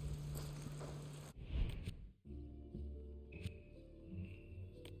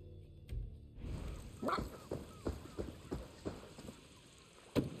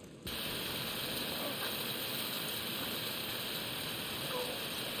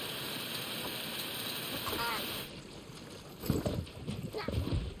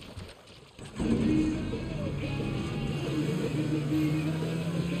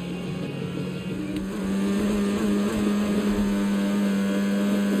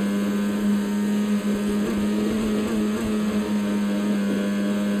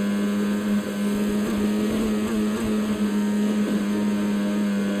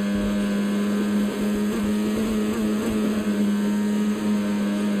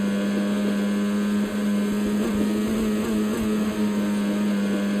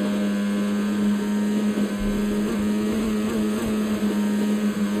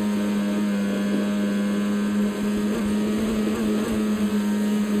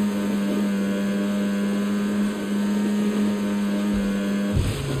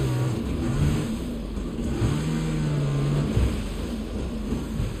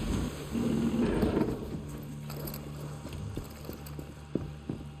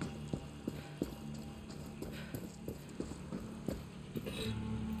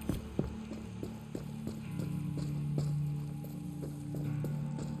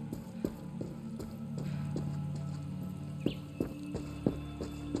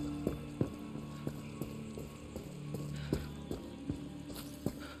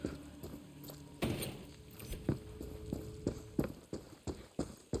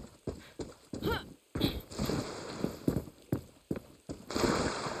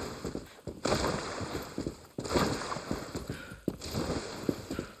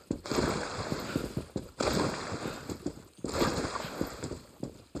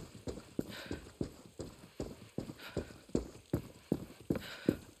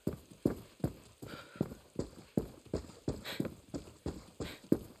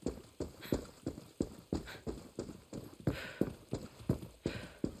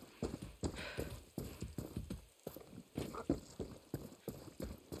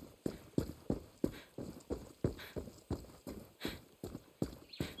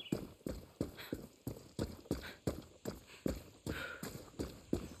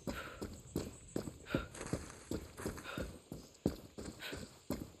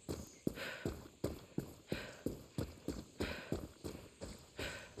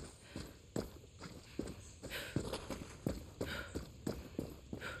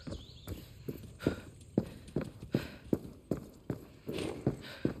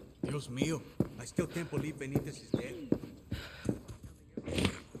 Dios mío. I still can't believe Benitez is dead.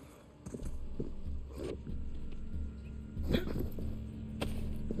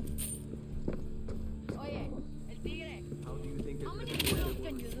 Oye, el tigre. How many pull-ups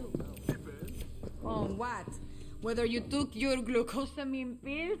can you do? On what? Whether you took your glucosamine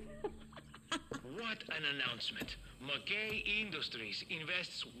pills? What an announcement. McKay Industries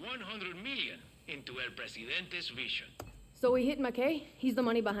invests 100 million into El Presidente's vision. So we hit McKay? He's the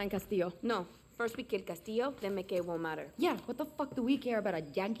money behind Castillo. No. First we kill Castillo, then McKay won't matter. Yeah, what the fuck do we care about a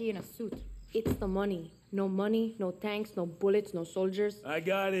Yankee in a suit? It's the money. No money, no tanks, no bullets, no soldiers. I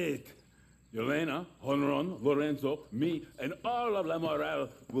got it. Yelena, Honron, Lorenzo, me, and all of La Moral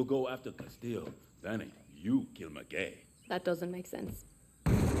will go after Castillo. Danny, you kill McKay. That doesn't make sense.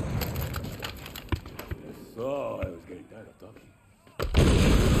 So I was getting tired of talking.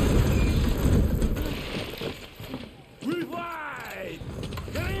 Rewind!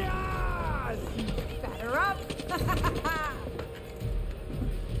 Chaos! Batter up!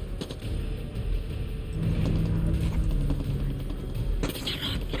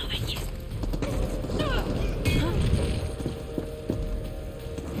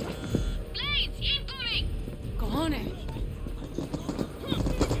 Blades incoming! Cojones!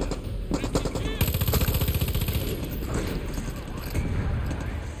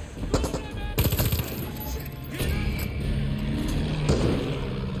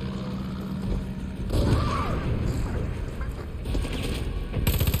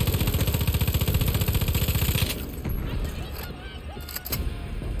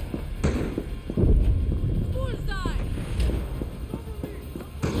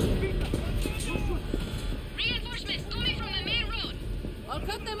 Reinforcements coming from the main road! I'll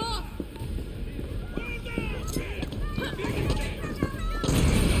cut them off!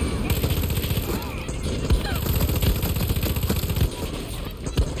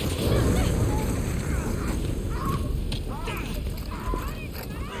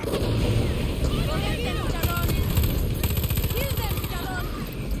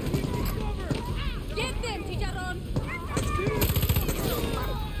 Get them, Chicharron!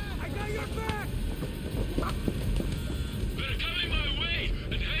 They're coming my way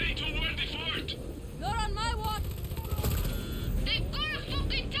and heading toward the fort! Not on my watch! They've got a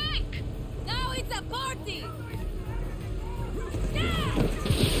fucking tank! Now it's a party!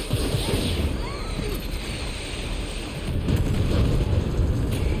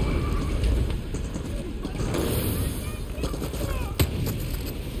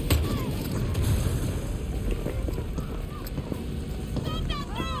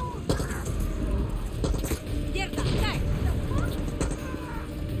 Mierda, tank!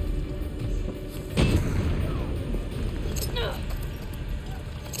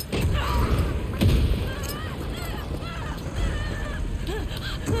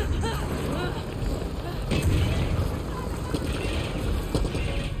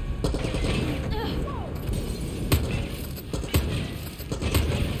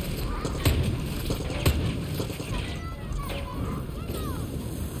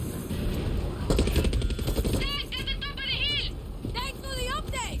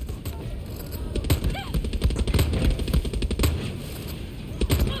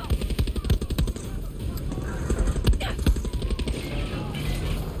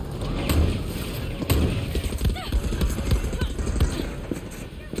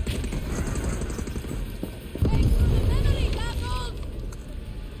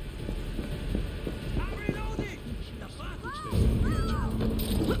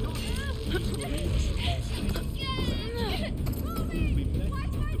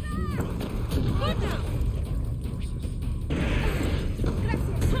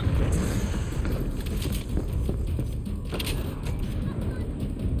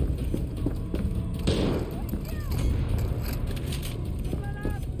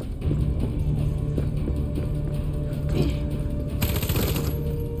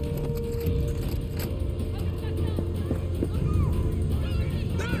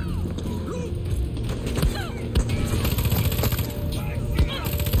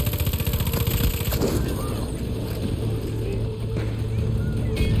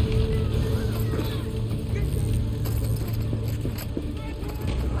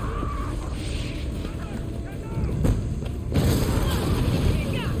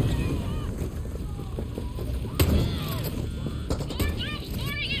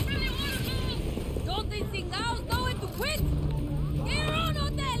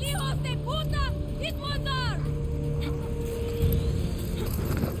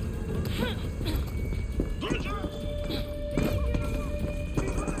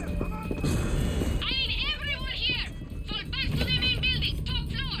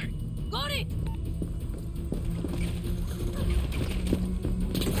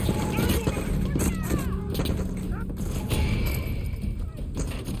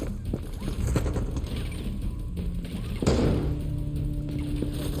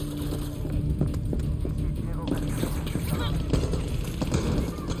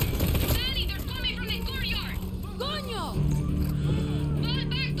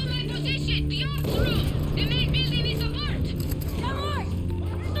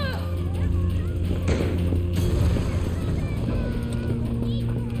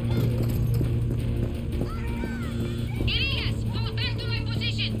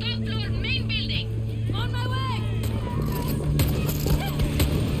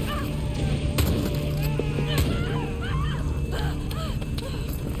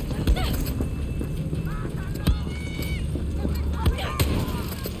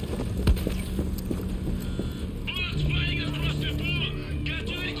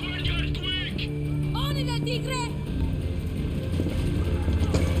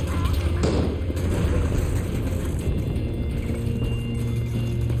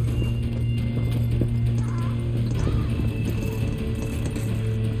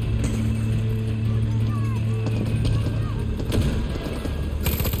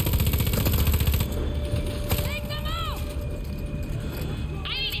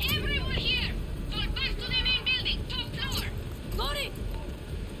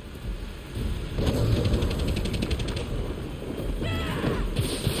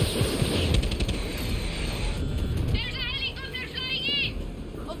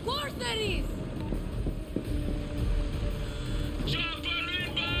 berries!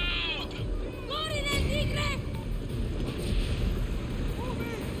 ¡Morin el tigre!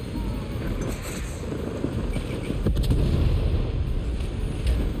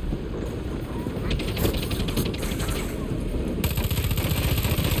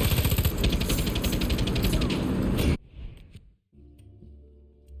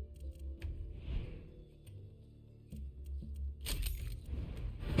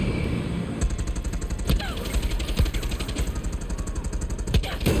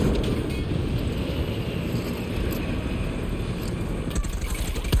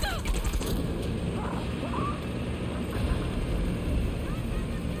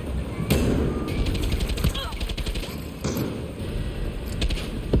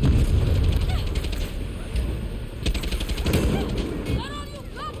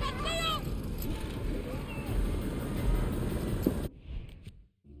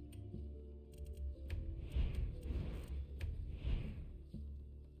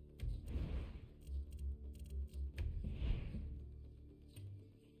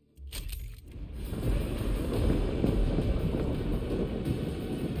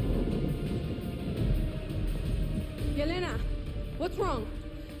 Yelena, what's wrong?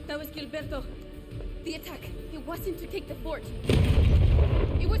 That was Gilberto. The attack, it wasn't to take the fort.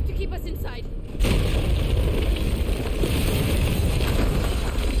 It was to keep us inside.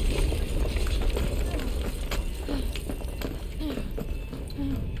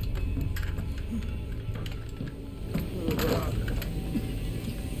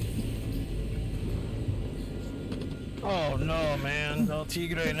 Oh no, man. El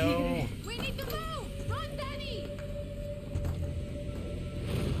Tigre, no. We need to move! Run, Danny!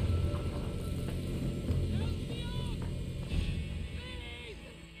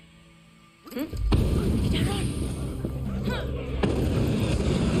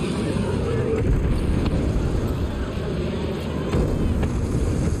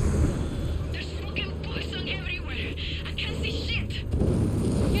 There's fucking poison everywhere. I can't see shit.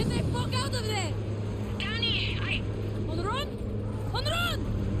 Get the fuck out of there! Danny, On the run! On the run!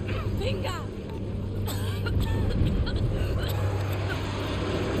 Venga!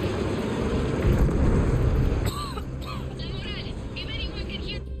 Lamoral, if anyone can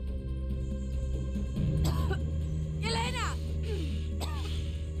hear... Elena!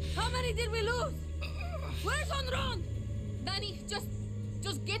 How many did we lose? Where's Honron? Danny, just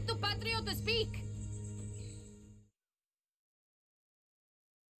get to Patrio to speak.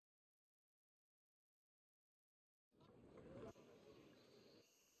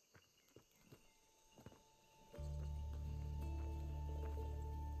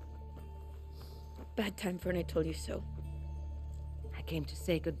 Bad time for an I told you so. I came to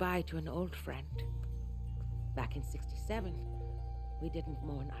say goodbye to an old friend. Back in 67, we didn't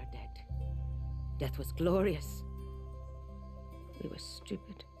mourn our dead. Death was glorious. We were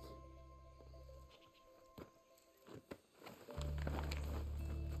stupid.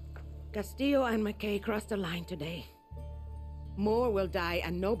 Castillo and McKay crossed the line today. More will die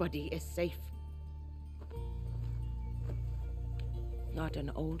and nobody is safe. Not an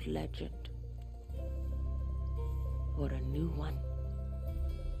old legend. Or a new one.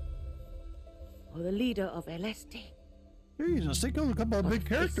 Or the leader of El Este. Jesus, think of a couple of big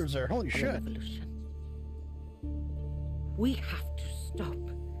characters there. Holy shit. Revolution. We have to stop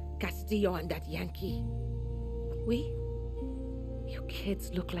Castillo and that Yankee. You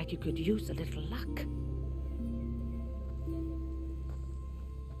kids look like you could use a little luck.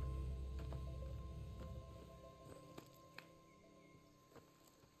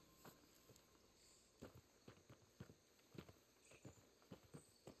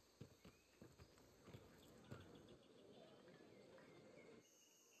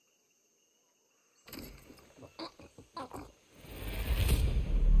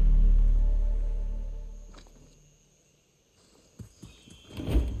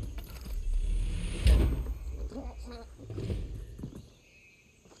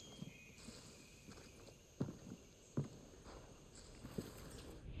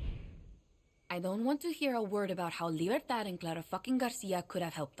 I don't want to hear a word about how Libertad and Clara fucking Garcia could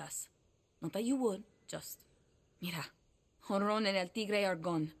have helped us. Not that you would, just... Mira, Honron and El Tigre are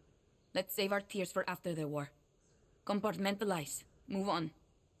gone. Let's save our tears for after the war. Compartmentalize. Move on.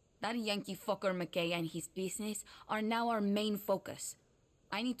 That Yankee fucker McKay and his business are now our main focus.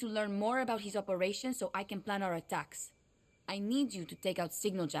 I need to learn more about his operations so I can plan our attacks. I need you to take out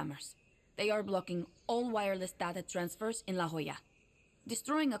signal jammers. They are blocking all wireless data transfers in La Jolla.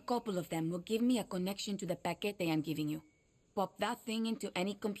 Destroying a couple of them will give me a connection to the paquete I'm giving you. Pop that thing into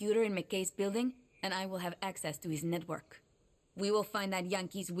any computer in McKay's building, and I will have access to his network. We will find that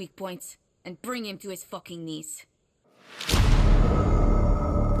Yankee's weak points and bring him to his fucking knees.